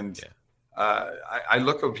 And I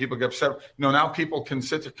look at people get upset. Now people can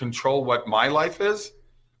sit to control what my life is.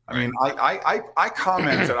 I mean, I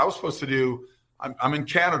commented. I was supposed to do. I'm in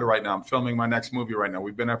Canada right now. I'm filming my next movie right now.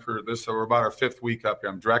 We've been up for this. So we're about our 5th week up here.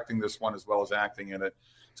 I'm directing this one as well as acting in it.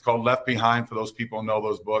 It's called Left Behind, for those people who know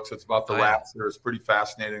those books. It's about the rapture. It's pretty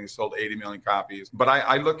fascinating. It sold 80 million copies. But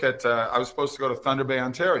I look at, I was supposed to go to Thunder Bay,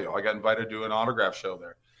 Ontario. I got invited to do an autograph show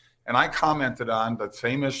there. And I commented on the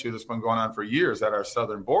same issue that's been going on for years at our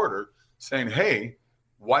southern border, saying, hey,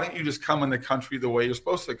 why don't you just come in the country the way you're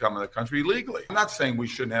supposed to come in the country legally? I'm not saying we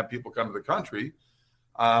shouldn't have people come to the country,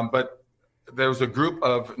 but there was a group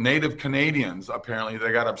of Native Canadians, apparently,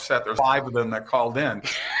 they got upset. There's 5 of them that called in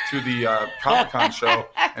to the Comic-Con show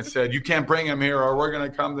and said, you can't bring him here or we're going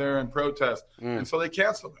to come there and protest. And so they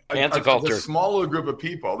canceled it. Cancel culture. A small little group of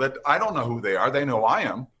people that I don't know who they are. They know I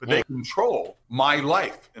am, but they control my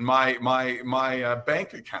life and my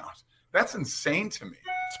bank account. That's insane to me.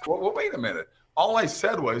 Well, wait a minute. All I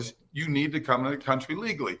said was you need to come to the country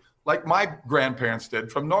legally, like my grandparents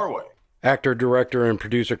did from Norway. Actor, director, and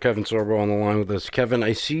producer Kevin Sorbo on the line with us. Kevin,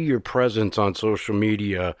 I see your presence on social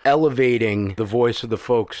media elevating the voice of the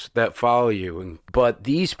folks that follow you. But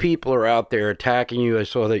these people are out there attacking you. I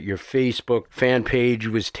saw that your Facebook fan page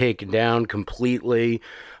was taken down completely.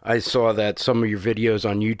 I saw that some of your videos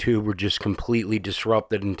on YouTube were just completely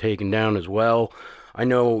disrupted and taken down as well. I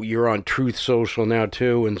know you're on Truth Social now,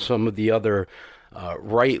 too, and some of the other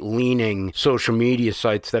right-leaning social media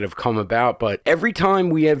sites that have come about, but every time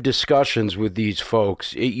we have discussions with these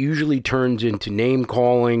folks, it usually turns into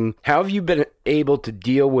name-calling. How have you been able to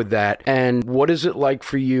deal with that, and what is it like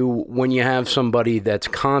for you when you have somebody that's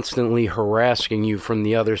constantly harassing you from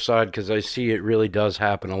the other side? Because I see it really does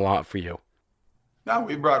happen a lot for you. No,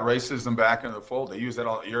 we brought racism back into the fold. They use that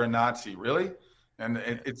all, you're a Nazi, really? And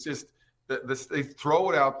it's just... they throw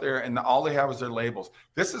it out there, and all they have is their labels.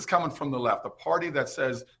 This is coming from the left, a party that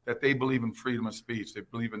says that they believe in freedom of speech, they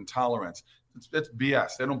believe in tolerance. It's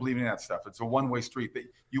BS. They don't believe in that stuff. It's a one-way street.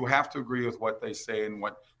 You have to agree with what they say and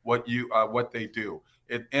what they do.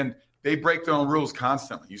 And they break their own rules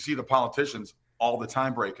constantly. You see the politicians all the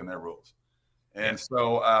time breaking their rules, and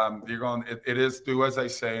so you're going. It is do as I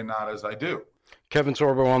say and not as I do. Kevin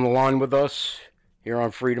Sorbo on the line with us here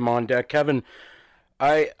on Freedom on Deck. Kevin,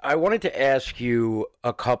 I wanted to ask you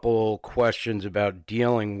a couple questions about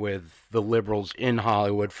dealing with the liberals in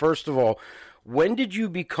Hollywood. First of all, when did you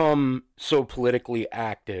become so politically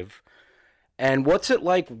active? And what's it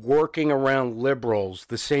like working around liberals,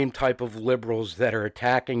 the same type of liberals that are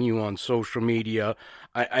attacking you on social media?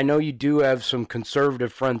 I know you do have some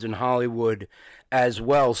conservative friends in Hollywood as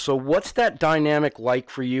well. So what's that dynamic like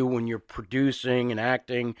for you when you're producing and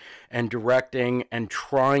acting and directing and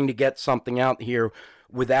trying to get something out here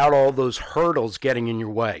without all those hurdles getting in your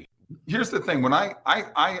way? Here's the thing. When I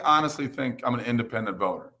honestly think I'm an independent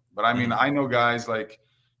voter, but I mean, I know guys like,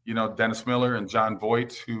 Dennis Miller and John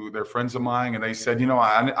Voight, who they're friends of mine. And they said,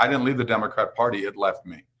 I didn't leave the Democrat Party. It left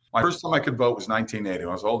me. My first time I could vote was 1980. When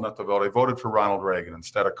I was old enough to vote, I voted for Ronald Reagan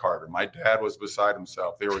instead of Carter. My dad was beside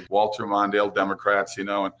himself. They were Walter Mondale Democrats, and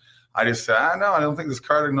I just said, I don't think this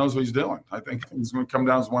Carter knows what he's doing. I think he's going to come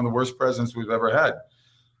down as one of the worst presidents we've ever had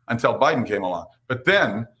until Biden came along. But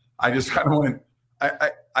then I just kind of went,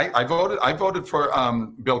 I voted for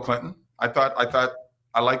Bill Clinton. I thought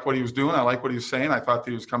I liked what he was doing. I liked what he was saying. I thought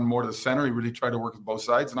that he was coming more to the center. He really tried to work with both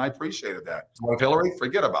sides, and I appreciated that. With Hillary,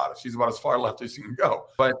 forget about it. She's about as far left as you can go.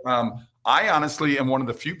 But I honestly am one of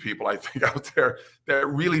the few people, I think, out there that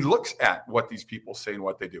really looks at what these people say and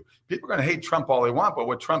what they do. People are going to hate Trump all they want, but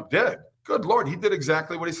what Trump did, good Lord, he did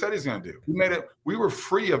exactly what he said he's going to do. He made it. We were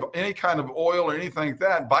free of any kind of oil or anything like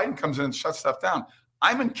that. Biden comes in and shuts stuff down.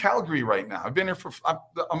 I'm in Calgary right now. I've been here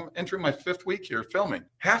I'm entering my 5th week here filming.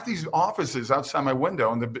 Half these offices outside my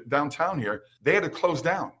window in the downtown here, they had to close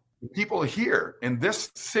down. The people here in this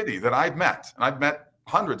city that I've met, and I've met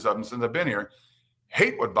hundreds of them since I've been here,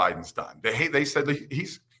 hate what Biden's done. They said that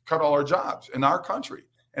he's cut all our jobs in our country.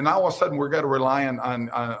 And now all of a sudden we're going to rely on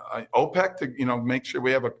OPEC to make sure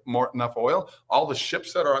we have enough oil. All the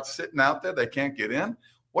ships that are sitting out there, they can't get in.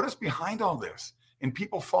 What is behind all this? And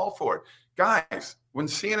people fall for it. Guys, when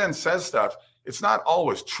CNN says stuff, it's not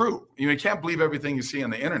always true. You can't believe everything you see on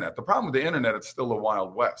the internet. The problem with the internet, it's still the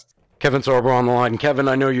Wild West. Kevin Sorbo on the line. Kevin,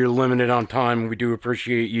 I know you're limited on time. We do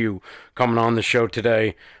appreciate you coming on the show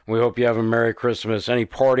today. We hope you have a Merry Christmas. Any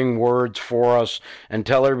parting words for us? And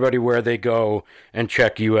tell everybody where they go and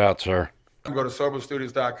check you out, sir. Go to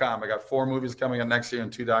SorboStudios.com. I got 4 movies coming out next year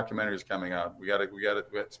and 2 documentaries coming out. We got it.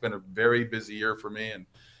 It's been a very busy year for me, and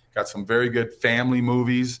got some very good family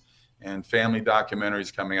movies and family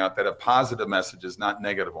documentaries coming out that have positive messages, not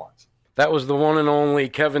negative ones. That was the one and only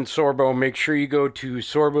Kevin Sorbo. Make sure you go to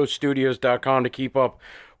SorboStudios.com to keep up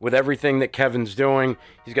with everything that Kevin's doing.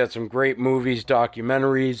 He's got some great movies,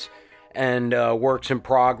 documentaries, and works in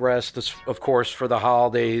progress. This, of course, for the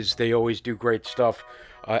holidays, they always do great stuff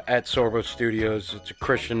at Sorbo Studios. It's a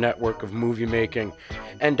Christian network of movie making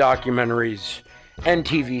and documentaries and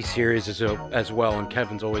TV series as well, and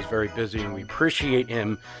Kevin's always very busy, and we appreciate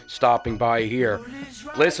him stopping by here.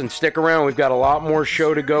 Listen, stick around. We've got a lot more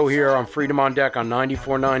show to go here on Freedom on Deck on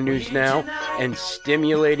 94.9 News Now and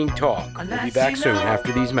Stimulating Talk. We'll be back soon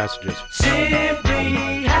after these messages.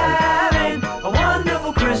 Simply having a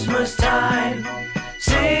wonderful Christmas time.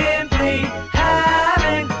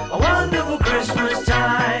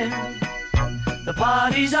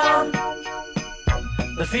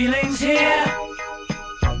 feeling's here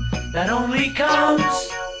that only comes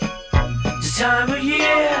this time of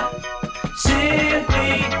year.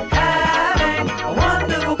 Simply having a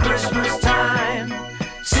wonderful Christmas time.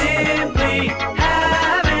 Simply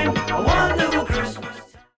having a wonderful Christmas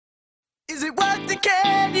time. Is it worth it?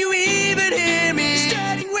 Can you even hear me?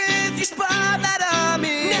 Starting with your spotlight on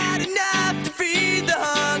me. Not enough to feed the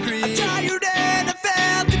hungry. I'm tired and I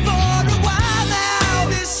felt it for a while now.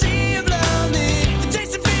 This sea of lonely, the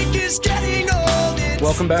taste of ink is getting old.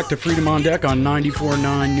 Welcome back to Freedom on Deck on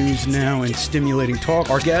 94.9 News Now and Stimulating Talk.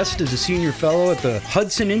 Our guest is a senior fellow at the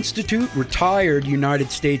Hudson Institute, retired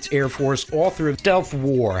United States Air Force, author of Stealth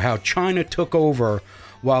War, How China Took Over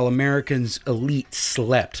While Americans' Elite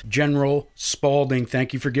Slept. General Spaulding,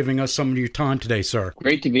 thank you for giving us some of your time today, sir.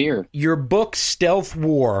 Great to be here. Your book, Stealth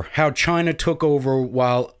War, How China Took Over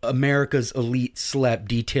While America's Elite Slept,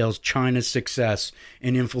 details China's success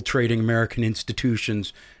in infiltrating American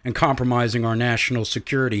institutions and compromising our national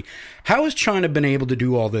security. How has China been able to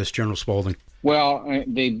do all this, General Spaulding? Well,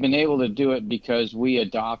 they've been able to do it because we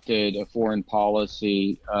adopted a foreign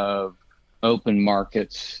policy of open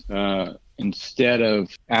markets, instead of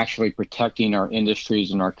actually protecting our industries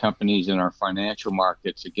and our companies and our financial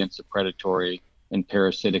markets against the predatory and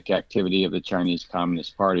parasitic activity of the Chinese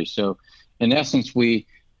Communist Party. So, in essence, we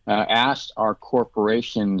asked our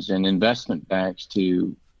corporations and investment banks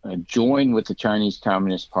to join with the Chinese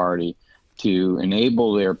Communist Party to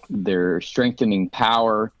enable their strengthening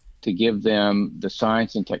power, to give them the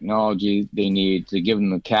science and technology they need, to give them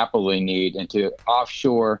the capital they need, and to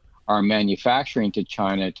offshore our manufacturing to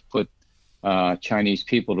China to put Chinese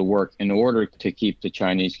people to work in order to keep the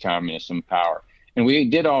Chinese communists in power. And we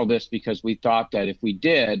did all this because we thought that if we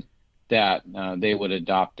did, that they would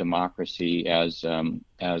adopt democracy as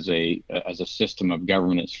a system of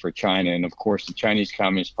governance for China. And of course, the Chinese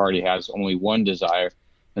Communist Party has only one desire,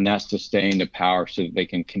 and that's to stay in the power so that they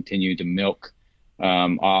can continue to milk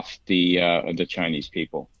off the Chinese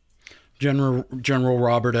people. General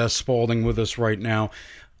Robert S. Spaulding with us right now.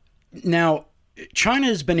 Now, China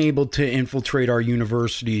has been able to infiltrate our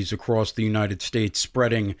universities across the United States,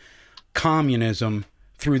 spreading communism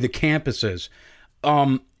through the campuses.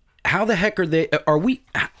 How the heck are we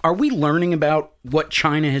learning about what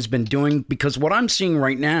China has been doing? Because what I'm seeing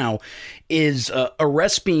right now is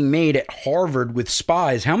arrests being made at Harvard with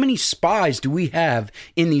spies. How many spies do we have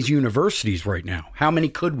in these universities right now? How many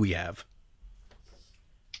could we have?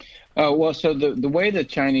 Well, so the way the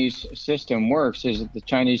Chinese system works is that the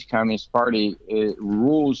Chinese Communist Party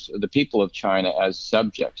rules the people of China as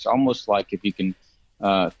subjects, almost like if you can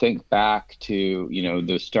think back to,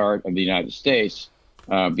 the start of the United States,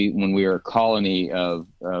 when we were a colony of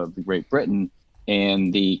Great Britain,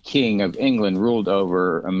 and the King of England ruled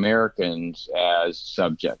over Americans as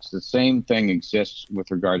subjects. The same thing exists with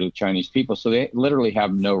regard to the Chinese people, so they literally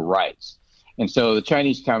have no rights. And so the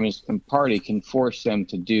Chinese Communist Party can force them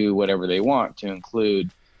to do whatever they want, to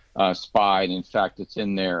include spy. And in fact, it's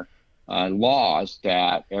in their laws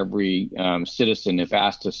that every citizen, if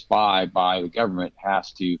asked to spy by the government,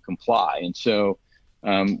 has to comply. And so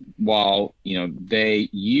while they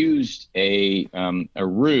used a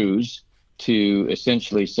ruse to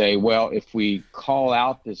essentially say, well, if we call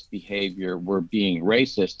out this behavior, we're being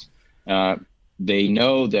racist, they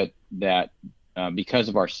know that because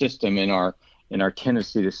of our system and our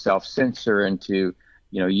tendency to self-censor and to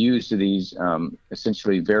use these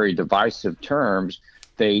essentially very divisive terms,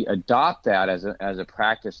 they adopt that as a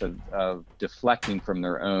practice of deflecting from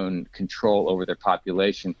their own control over their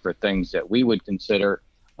population for things that we would consider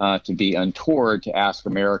to be untoward to ask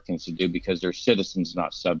Americans to do because they're citizens,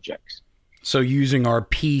 not subjects. So using our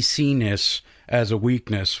PC-ness as a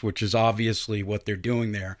weakness, which is obviously what they're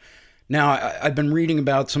doing there. Now, I've been reading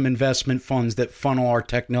about some investment funds that funnel our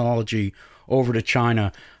technology over to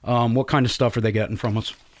China. What kind of stuff are they getting from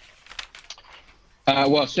us?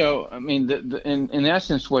 Well, so, I mean, in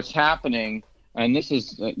essence, what's happening, and this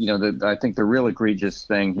is, I think the real egregious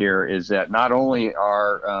thing here is that not only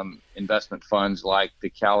are investment funds like the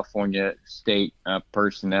California State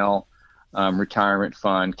Personnel Retirement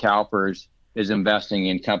Fund, CalPERS, is investing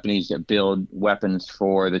in companies that build weapons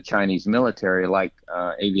for the Chinese military, like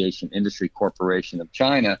Aviation Industry Corporation of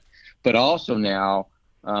China, but also now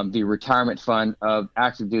the retirement fund of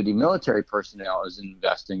active duty military personnel is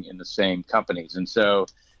investing in the same companies. And so,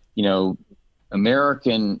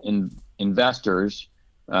 American investors,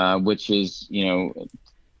 which is, to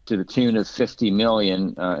the tune of 50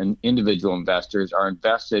 million individual investors, are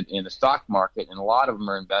invested in the stock market, and a lot of them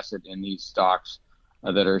are invested in these stocks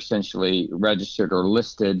that are essentially registered or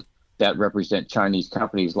listed that represent Chinese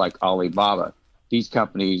companies like Alibaba. These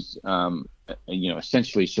companies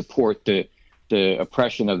essentially support the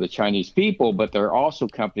oppression of the Chinese people, but there are also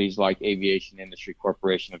companies like Aviation Industry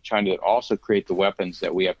Corporation of China that also create the weapons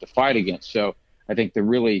that we have to fight against. So I think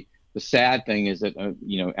the sad thing is that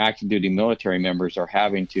active duty military members are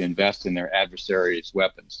having to invest in their adversaries'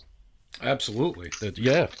 weapons. Absolutely.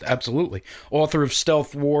 Yeah, absolutely. Author of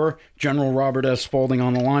Stealth War, General Robert S. Spalding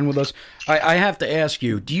on the line with us. I have to ask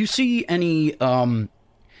you, do you see any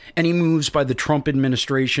moves by the Trump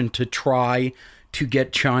administration to try to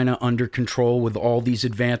get China under control with all these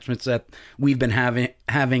advancements that we've been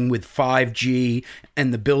having with 5G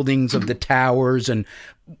and the buildings of the towers, and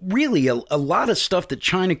really a lot of stuff that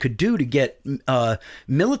China could do to get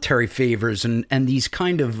military favors and these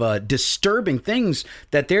kind of disturbing things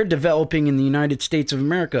that they're developing in the United States of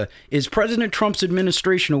America? Is President Trump's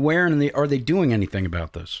administration aware, and are they doing anything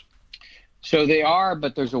about this? So they are,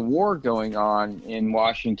 but there's a war going on in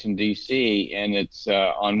Washington, D.C., and it's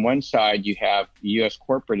on one side you have U.S.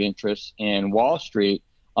 corporate interests and Wall Street.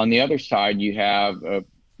 On the other side, you have,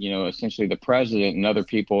 essentially the president and other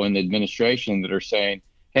people in the administration that are saying,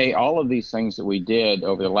 hey, all of these things that we did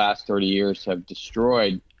over the last 30 years have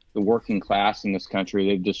destroyed the working class in this country.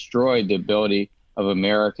 They've destroyed the ability of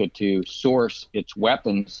America to source its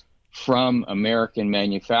weapons from American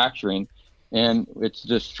manufacturing, and it's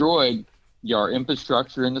destroyed our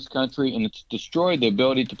infrastructure in this country, and it's destroyed the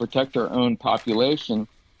ability to protect our own population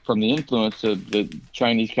from the influence of the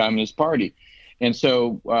Chinese Communist Party. And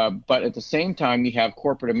so, but at the same time, you have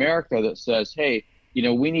corporate America that says, hey,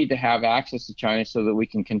 we need to have access to China so that we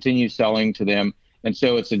can continue selling to them. And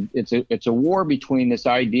so it's a war between this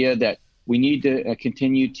idea that we need to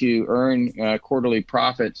continue to earn quarterly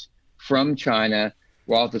profits from China,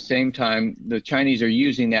 while at the same time, the Chinese are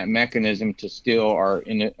using that mechanism to steal our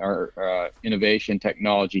innovation,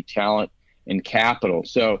 technology, talent, and capital.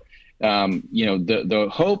 So, the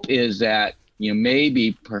hope is that,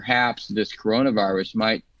 maybe perhaps this coronavirus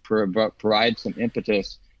might provide some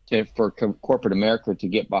impetus for corporate America to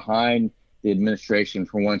get behind the administration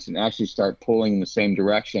for once and actually start pulling in the same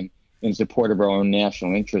direction in support of our own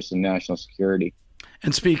national interests and national security.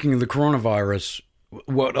 And speaking of the coronavirus,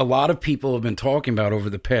 what a lot of people have been talking about over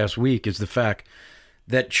the past week is the fact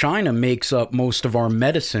that China makes up most of our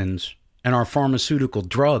medicines and our pharmaceutical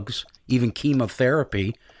drugs, even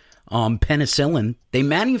chemotherapy, penicillin. They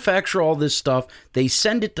manufacture all this stuff. They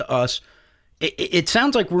send it to us. It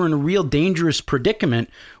sounds like we're in a real dangerous predicament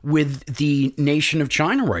with the nation of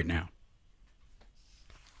China right now.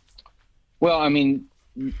 Well, I mean,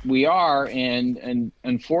 we are, and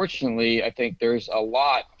unfortunately, I think there's a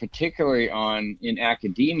lot, particularly in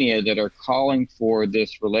academia, that are calling for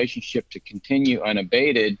this relationship to continue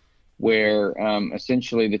unabated, where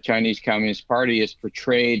essentially the Chinese Communist Party is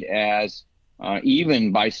portrayed as,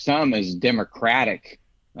 even by some, as democratic,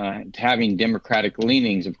 having democratic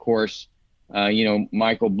leanings. Of course,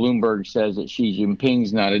 Michael Bloomberg says that Xi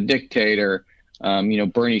Jinping's not a dictator.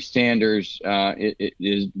 Bernie Sanders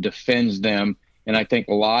defends them. And I think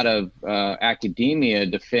a lot of academia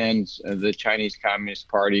defends the Chinese Communist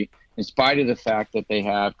Party, in spite of the fact that they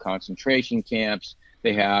have concentration camps,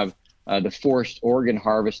 they have the forced organ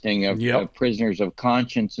harvesting of prisoners of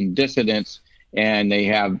conscience and dissidents, and they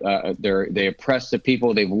have they oppress the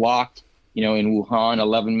people. They've locked, in Wuhan,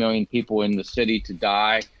 11 million people in the city to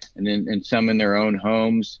die, and some in their own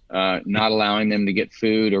homes, not allowing them to get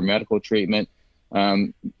food or medical treatment.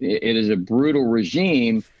 It is a brutal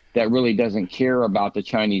regime that really doesn't care about the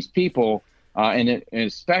Chinese people, and it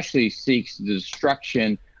especially seeks the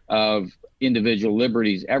destruction of individual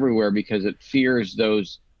liberties everywhere because it fears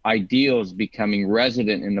those ideals becoming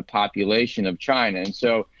resident in the population of China. And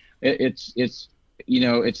so it's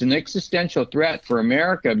an existential threat for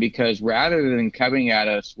America, because rather than coming at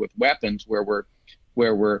us with weapons where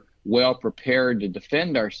we're well prepared to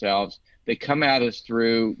defend ourselves, they come at us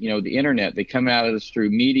through the internet, they come at us through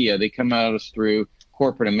media, they come at us through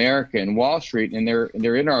corporate America and Wall Street, and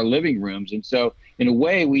they're in our living rooms. And so in a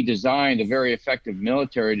way, we designed a very effective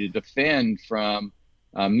military to defend from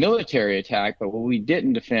military attack, but what we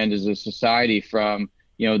didn't defend as a society from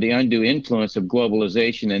the undue influence of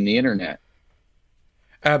globalization and the internet.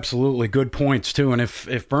 Absolutely. Good points too. And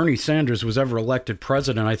if Bernie Sanders was ever elected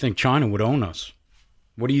president, I think China would own us.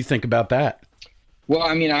 What do you think about that? Well,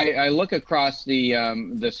 I mean, I look across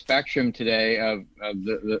the spectrum today of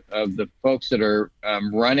the folks that are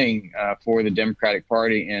running for the Democratic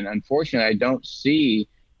Party, and unfortunately, I don't see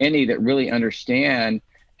any that really understand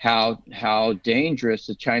how dangerous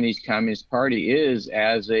the Chinese Communist Party is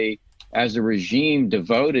as a regime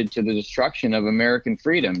devoted to the destruction of American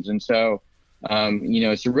freedoms. And so,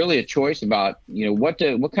 It's really a choice about, what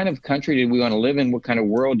kind of country do we want to live in? What kind of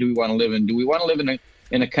world do we want to live in? Do we want to live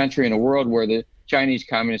in a country, in a world where the Chinese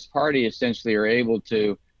Communist Party essentially are able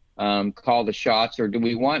to call the shots, or do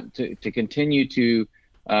we want to continue to,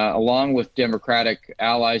 along with democratic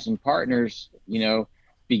allies and partners,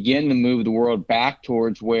 begin to move the world back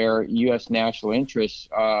towards where U.S. national interests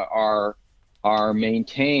are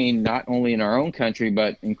maintained, not only in our own country,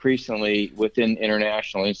 but increasingly within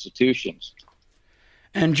international institutions?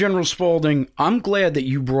 And General Spaulding, I'm glad that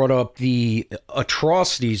you brought up the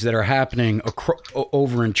atrocities that are happening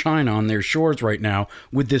over in China on their shores right now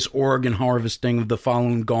with this organ harvesting of the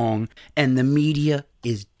Falun Gong, and the media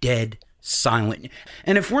is dead silent.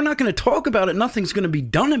 And if we're not going to talk about it, nothing's going to be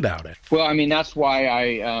done about it. Well, I mean, that's why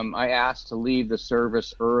I asked to leave the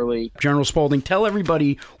service early. General Spaulding, tell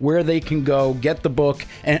everybody where they can go, get the book,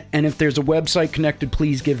 and if there's a website connected,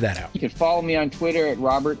 please give that out. You can follow me on Twitter at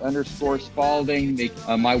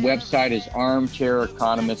Robert_Spaulding. My website is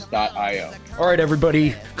armchaireconomist.io. All right,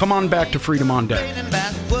 everybody, come on back to Freedom on Deck.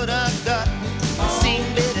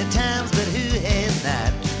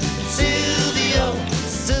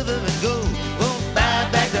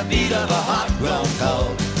 Beat of a hot grown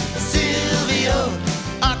cold. Silvio,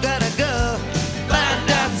 I gotta go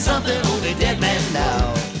find out something only dead men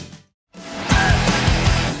know.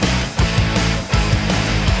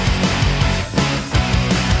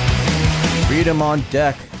 Freedom on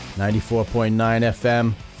Deck, 94.9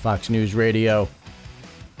 FM, Fox News Radio.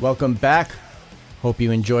 Welcome back. Hope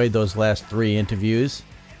you enjoyed those last 3 interviews.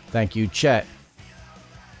 Thank you, Chet.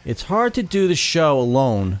 It's hard to do the show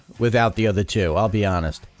alone without the other 2, I'll be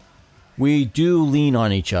honest. We do lean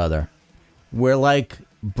on each other. We're like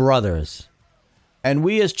brothers. And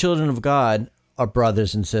we as children of God are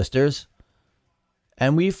brothers and sisters.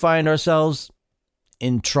 And we find ourselves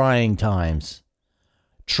in trying times.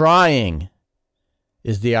 Trying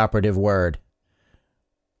is the operative word.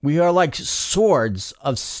 We are like swords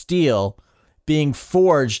of steel being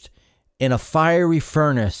forged in a fiery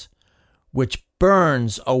furnace which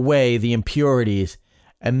burns away the impurities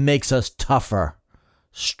and makes us tougher,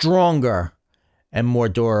 stronger, and more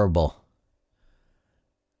durable.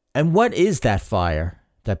 And what is that fire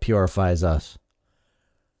that purifies us?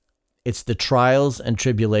 It's the trials and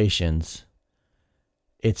tribulations.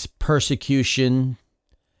 It's persecution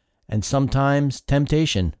and sometimes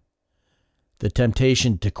temptation. The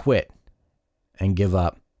temptation to quit and give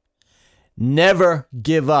up. Never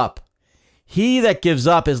give up. He that gives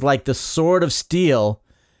up is like the sword of steel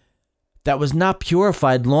that was not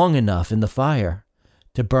purified long enough in the fire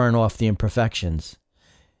to burn off the imperfections.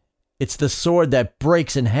 It's the sword that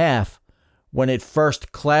breaks in half when it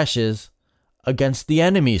first clashes against the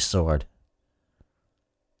enemy's sword.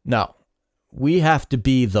 No, we have to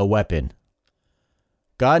be the weapon.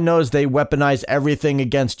 God knows they weaponize everything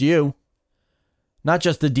against you. Not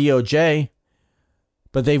just the DOJ,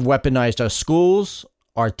 but they've weaponized our schools,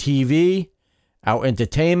 our TV, our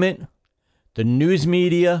entertainment, the news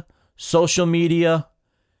media, social media,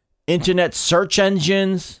 internet search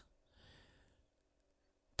engines.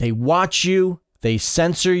 They watch you, they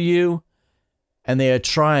censor you, and they are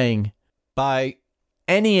trying by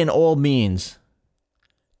any and all means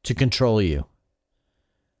to control you.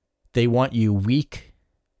 They want you weak.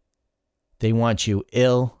 They want you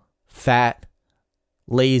ill, fat,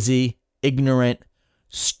 lazy, ignorant,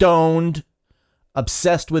 stoned,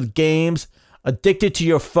 obsessed with games, addicted to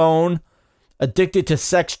your phone, addicted to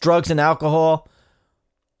sex, drugs, and alcohol.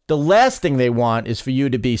 The last thing they want is for you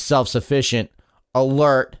to be self-sufficient,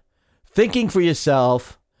 alert, thinking for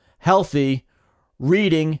yourself, healthy,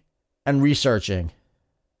 reading, and researching.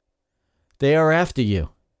 They are after you.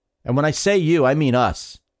 And when I say you, I mean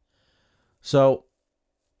us. So,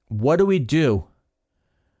 what do we do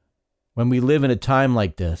when we live in a time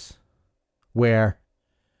like this, where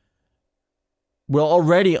we're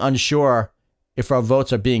already unsure if our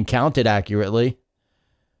votes are being counted accurately,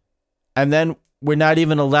 and then we're not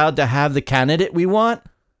even allowed to have the candidate we want?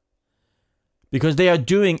 Because they are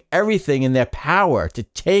doing everything in their power to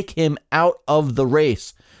take him out of the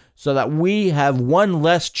race so that we have one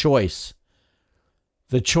less choice.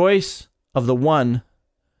 The choice of the one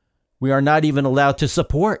we are not even allowed to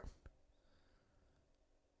support.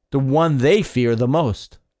 The one they fear the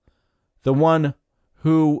most. The one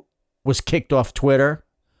who was kicked off Twitter,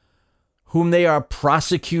 whom they are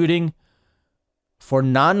prosecuting for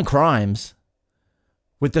non-crimes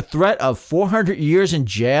with the threat of 400 years in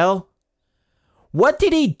jail. What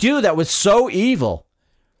did he do that was so evil?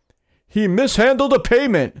 He mishandled a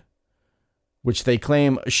payment, which they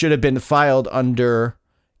claim should have been filed under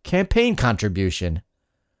campaign contribution,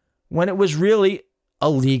 when it was really a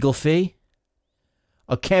legal fee.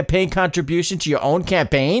 A campaign contribution to your own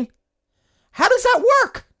campaign? How does that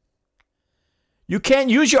work? You can't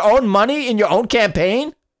use your own money in your own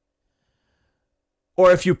campaign?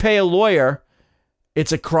 Or if you pay a lawyer,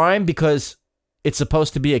 it's a crime because it's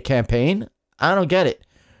supposed to be a campaign? I don't get it.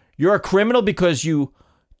 You're a criminal because you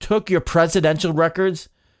took your presidential records,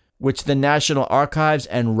 which the National Archives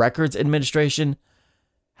and Records Administration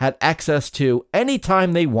had access to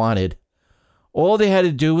anytime they wanted. All they had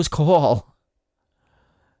to do was call.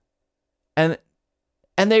 And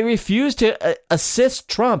they refused to assist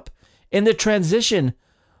Trump in the transition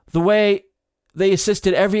the way they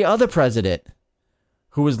assisted every other president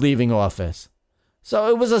who was leaving office. So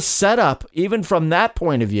it was a setup, even from that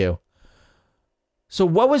point of view. So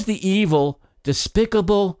what was the evil,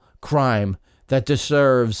 despicable crime that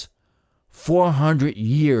deserves 400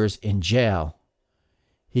 years in jail?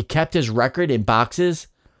 He kept his record in boxes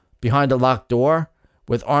behind a locked door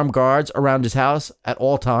with armed guards around his house at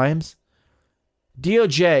all times.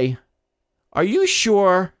 DOJ, are you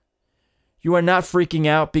sure you are not freaking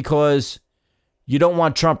out because you don't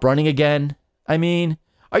want Trump running again? I mean,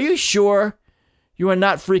 are you sure you are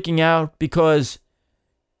not freaking out because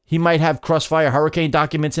he might have Crossfire Hurricane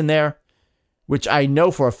documents in there? Which I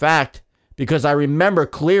know for a fact because I remember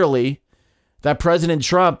clearly that President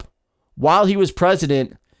Trump, while he was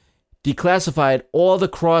president, declassified all the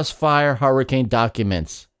Crossfire Hurricane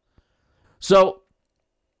documents. So,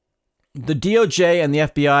 the DOJ and the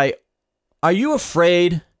FBI, are you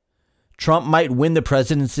afraid Trump might win the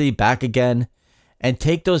presidency back again and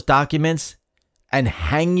take those documents and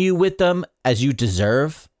hang you with them as you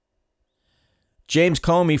deserve? James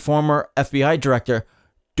Comey, former FBI director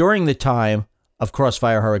during the time of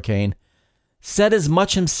Crossfire Hurricane, said as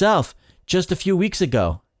much himself just a few weeks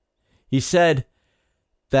ago. He said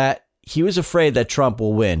that he was afraid that Trump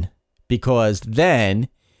will win because then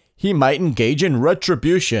he might engage in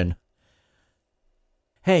retribution.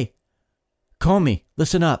 Hey, Comey,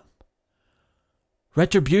 listen up.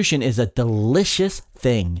 Retribution is a delicious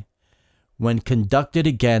thing when conducted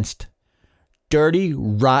against dirty,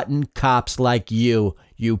 rotten cops like you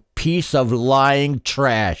piece of lying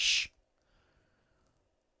trash.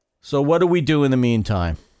 So what do we do in the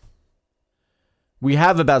meantime? We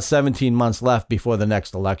have about 17 months left before the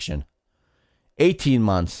next election. 18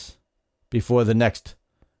 months before the next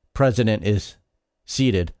president is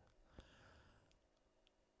seated.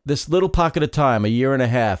 This little pocket of time, a year and a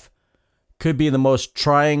half, could be the most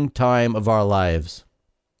trying time of our lives.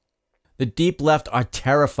 The deep left are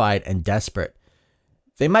terrified and desperate.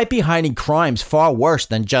 They might be hiding crimes far worse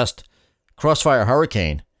than just Crossfire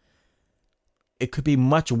Hurricane. It could be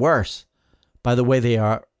much worse by the way they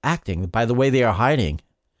are acting, by the way they are hiding.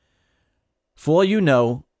 For all you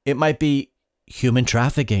know, it might be human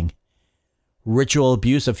trafficking, ritual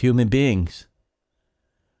abuse of human beings,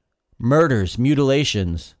 murders,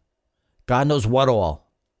 mutilations, God knows what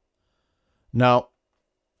all. No,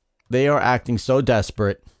 they are acting so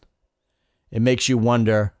desperate, it makes you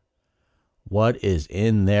wonder what is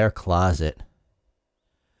in their closet.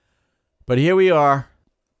 But here we are.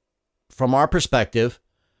 From our perspective,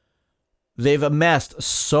 they've amassed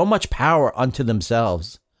so much power unto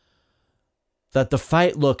themselves that the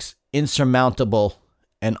fight looks insurmountable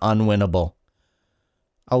and unwinnable.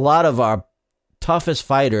 A lot of our toughest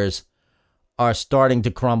fighters are starting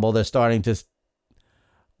to crumble. They're starting to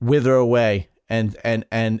wither away and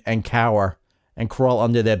cower and crawl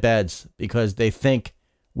under their beds because they think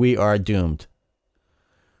we are doomed.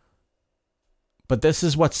 But this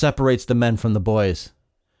is what separates the men from the boys.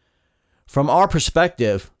 From our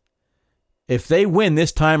perspective, if they win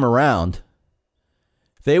this time around,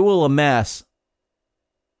 they will amass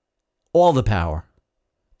all the power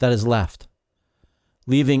that is left,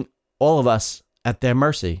 leaving all of us at their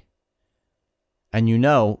mercy. And you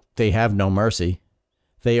know they have no mercy.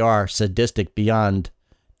 They are sadistic beyond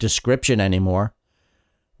description anymore.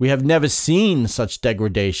 We have never seen such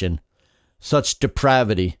degradation, such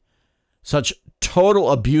depravity, such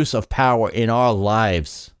total abuse of power in our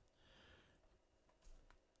lives.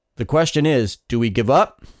 The question is, do we give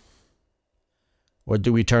up or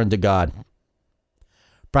do we turn to God?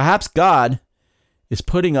 Perhaps God is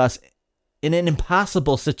putting us in an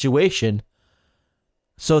impossible situation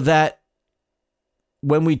so that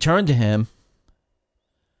when we turn to Him,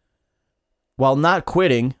 while not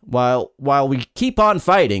quitting, while we keep on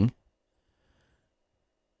fighting,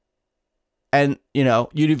 and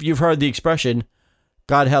you've heard the expression,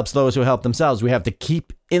 God helps those who help themselves. We have to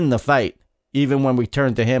keep in the fight, even when we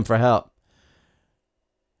turn to Him for help.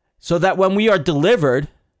 So that when we are delivered,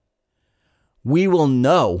 we will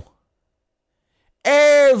know,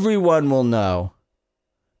 everyone will know,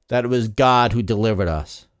 that it was God who delivered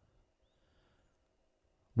us.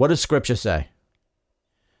 What does Scripture say?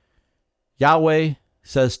 Yahweh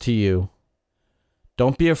says to you,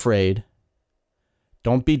 don't be afraid.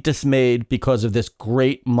 Don't be dismayed because of this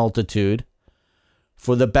great multitude,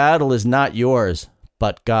 for the battle is not yours,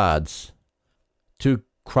 but God's. 2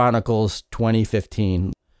 Chronicles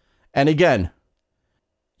 20:15. And again,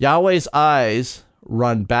 Yahweh's eyes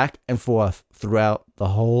run back and forth throughout the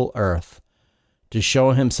whole earth to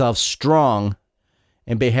show himself strong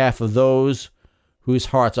in behalf of those whose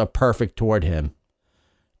hearts are perfect toward him.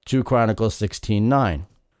 2 Chronicles 16:9.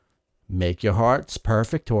 Make your hearts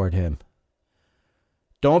perfect toward him.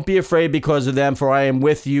 Don't be afraid because of them, for I am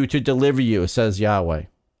with you to deliver you, says Yahweh.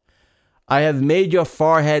 I have made your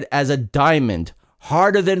forehead as a diamond,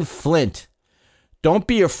 harder than flint. Don't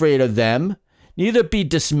be afraid of them, neither be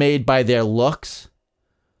dismayed by their looks,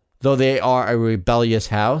 though they are a rebellious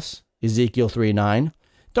house. Ezekiel 3:9.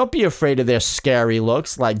 Don't be afraid of their scary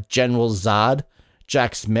looks like General Zod,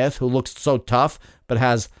 Jack Smith, who looks so tough but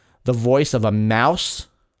has the voice of a mouse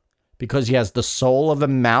because he has the soul of a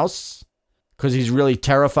mouse, because he's really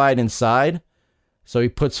terrified inside. So he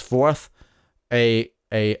puts forth a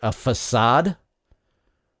facade.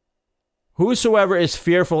 Whosoever is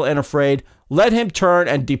fearful and afraid, let him turn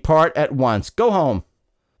and depart at once. Go home.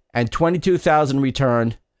 And 22,000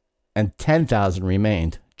 returned, and 10,000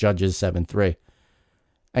 remained. Judges 7:3.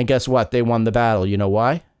 And guess what? They won the battle. You know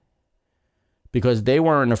why? Because they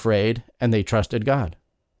weren't afraid, and they trusted God.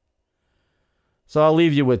 So I'll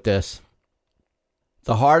leave you with this.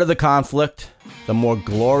 The harder the conflict, the more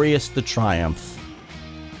glorious the triumph.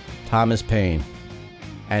 Thomas Paine.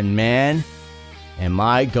 And man, am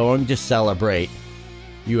I going to celebrate.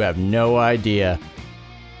 You have no idea.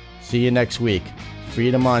 See you next week.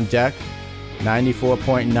 Freedom on Deck,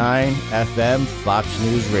 94.9 FM, Fox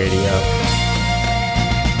News Radio.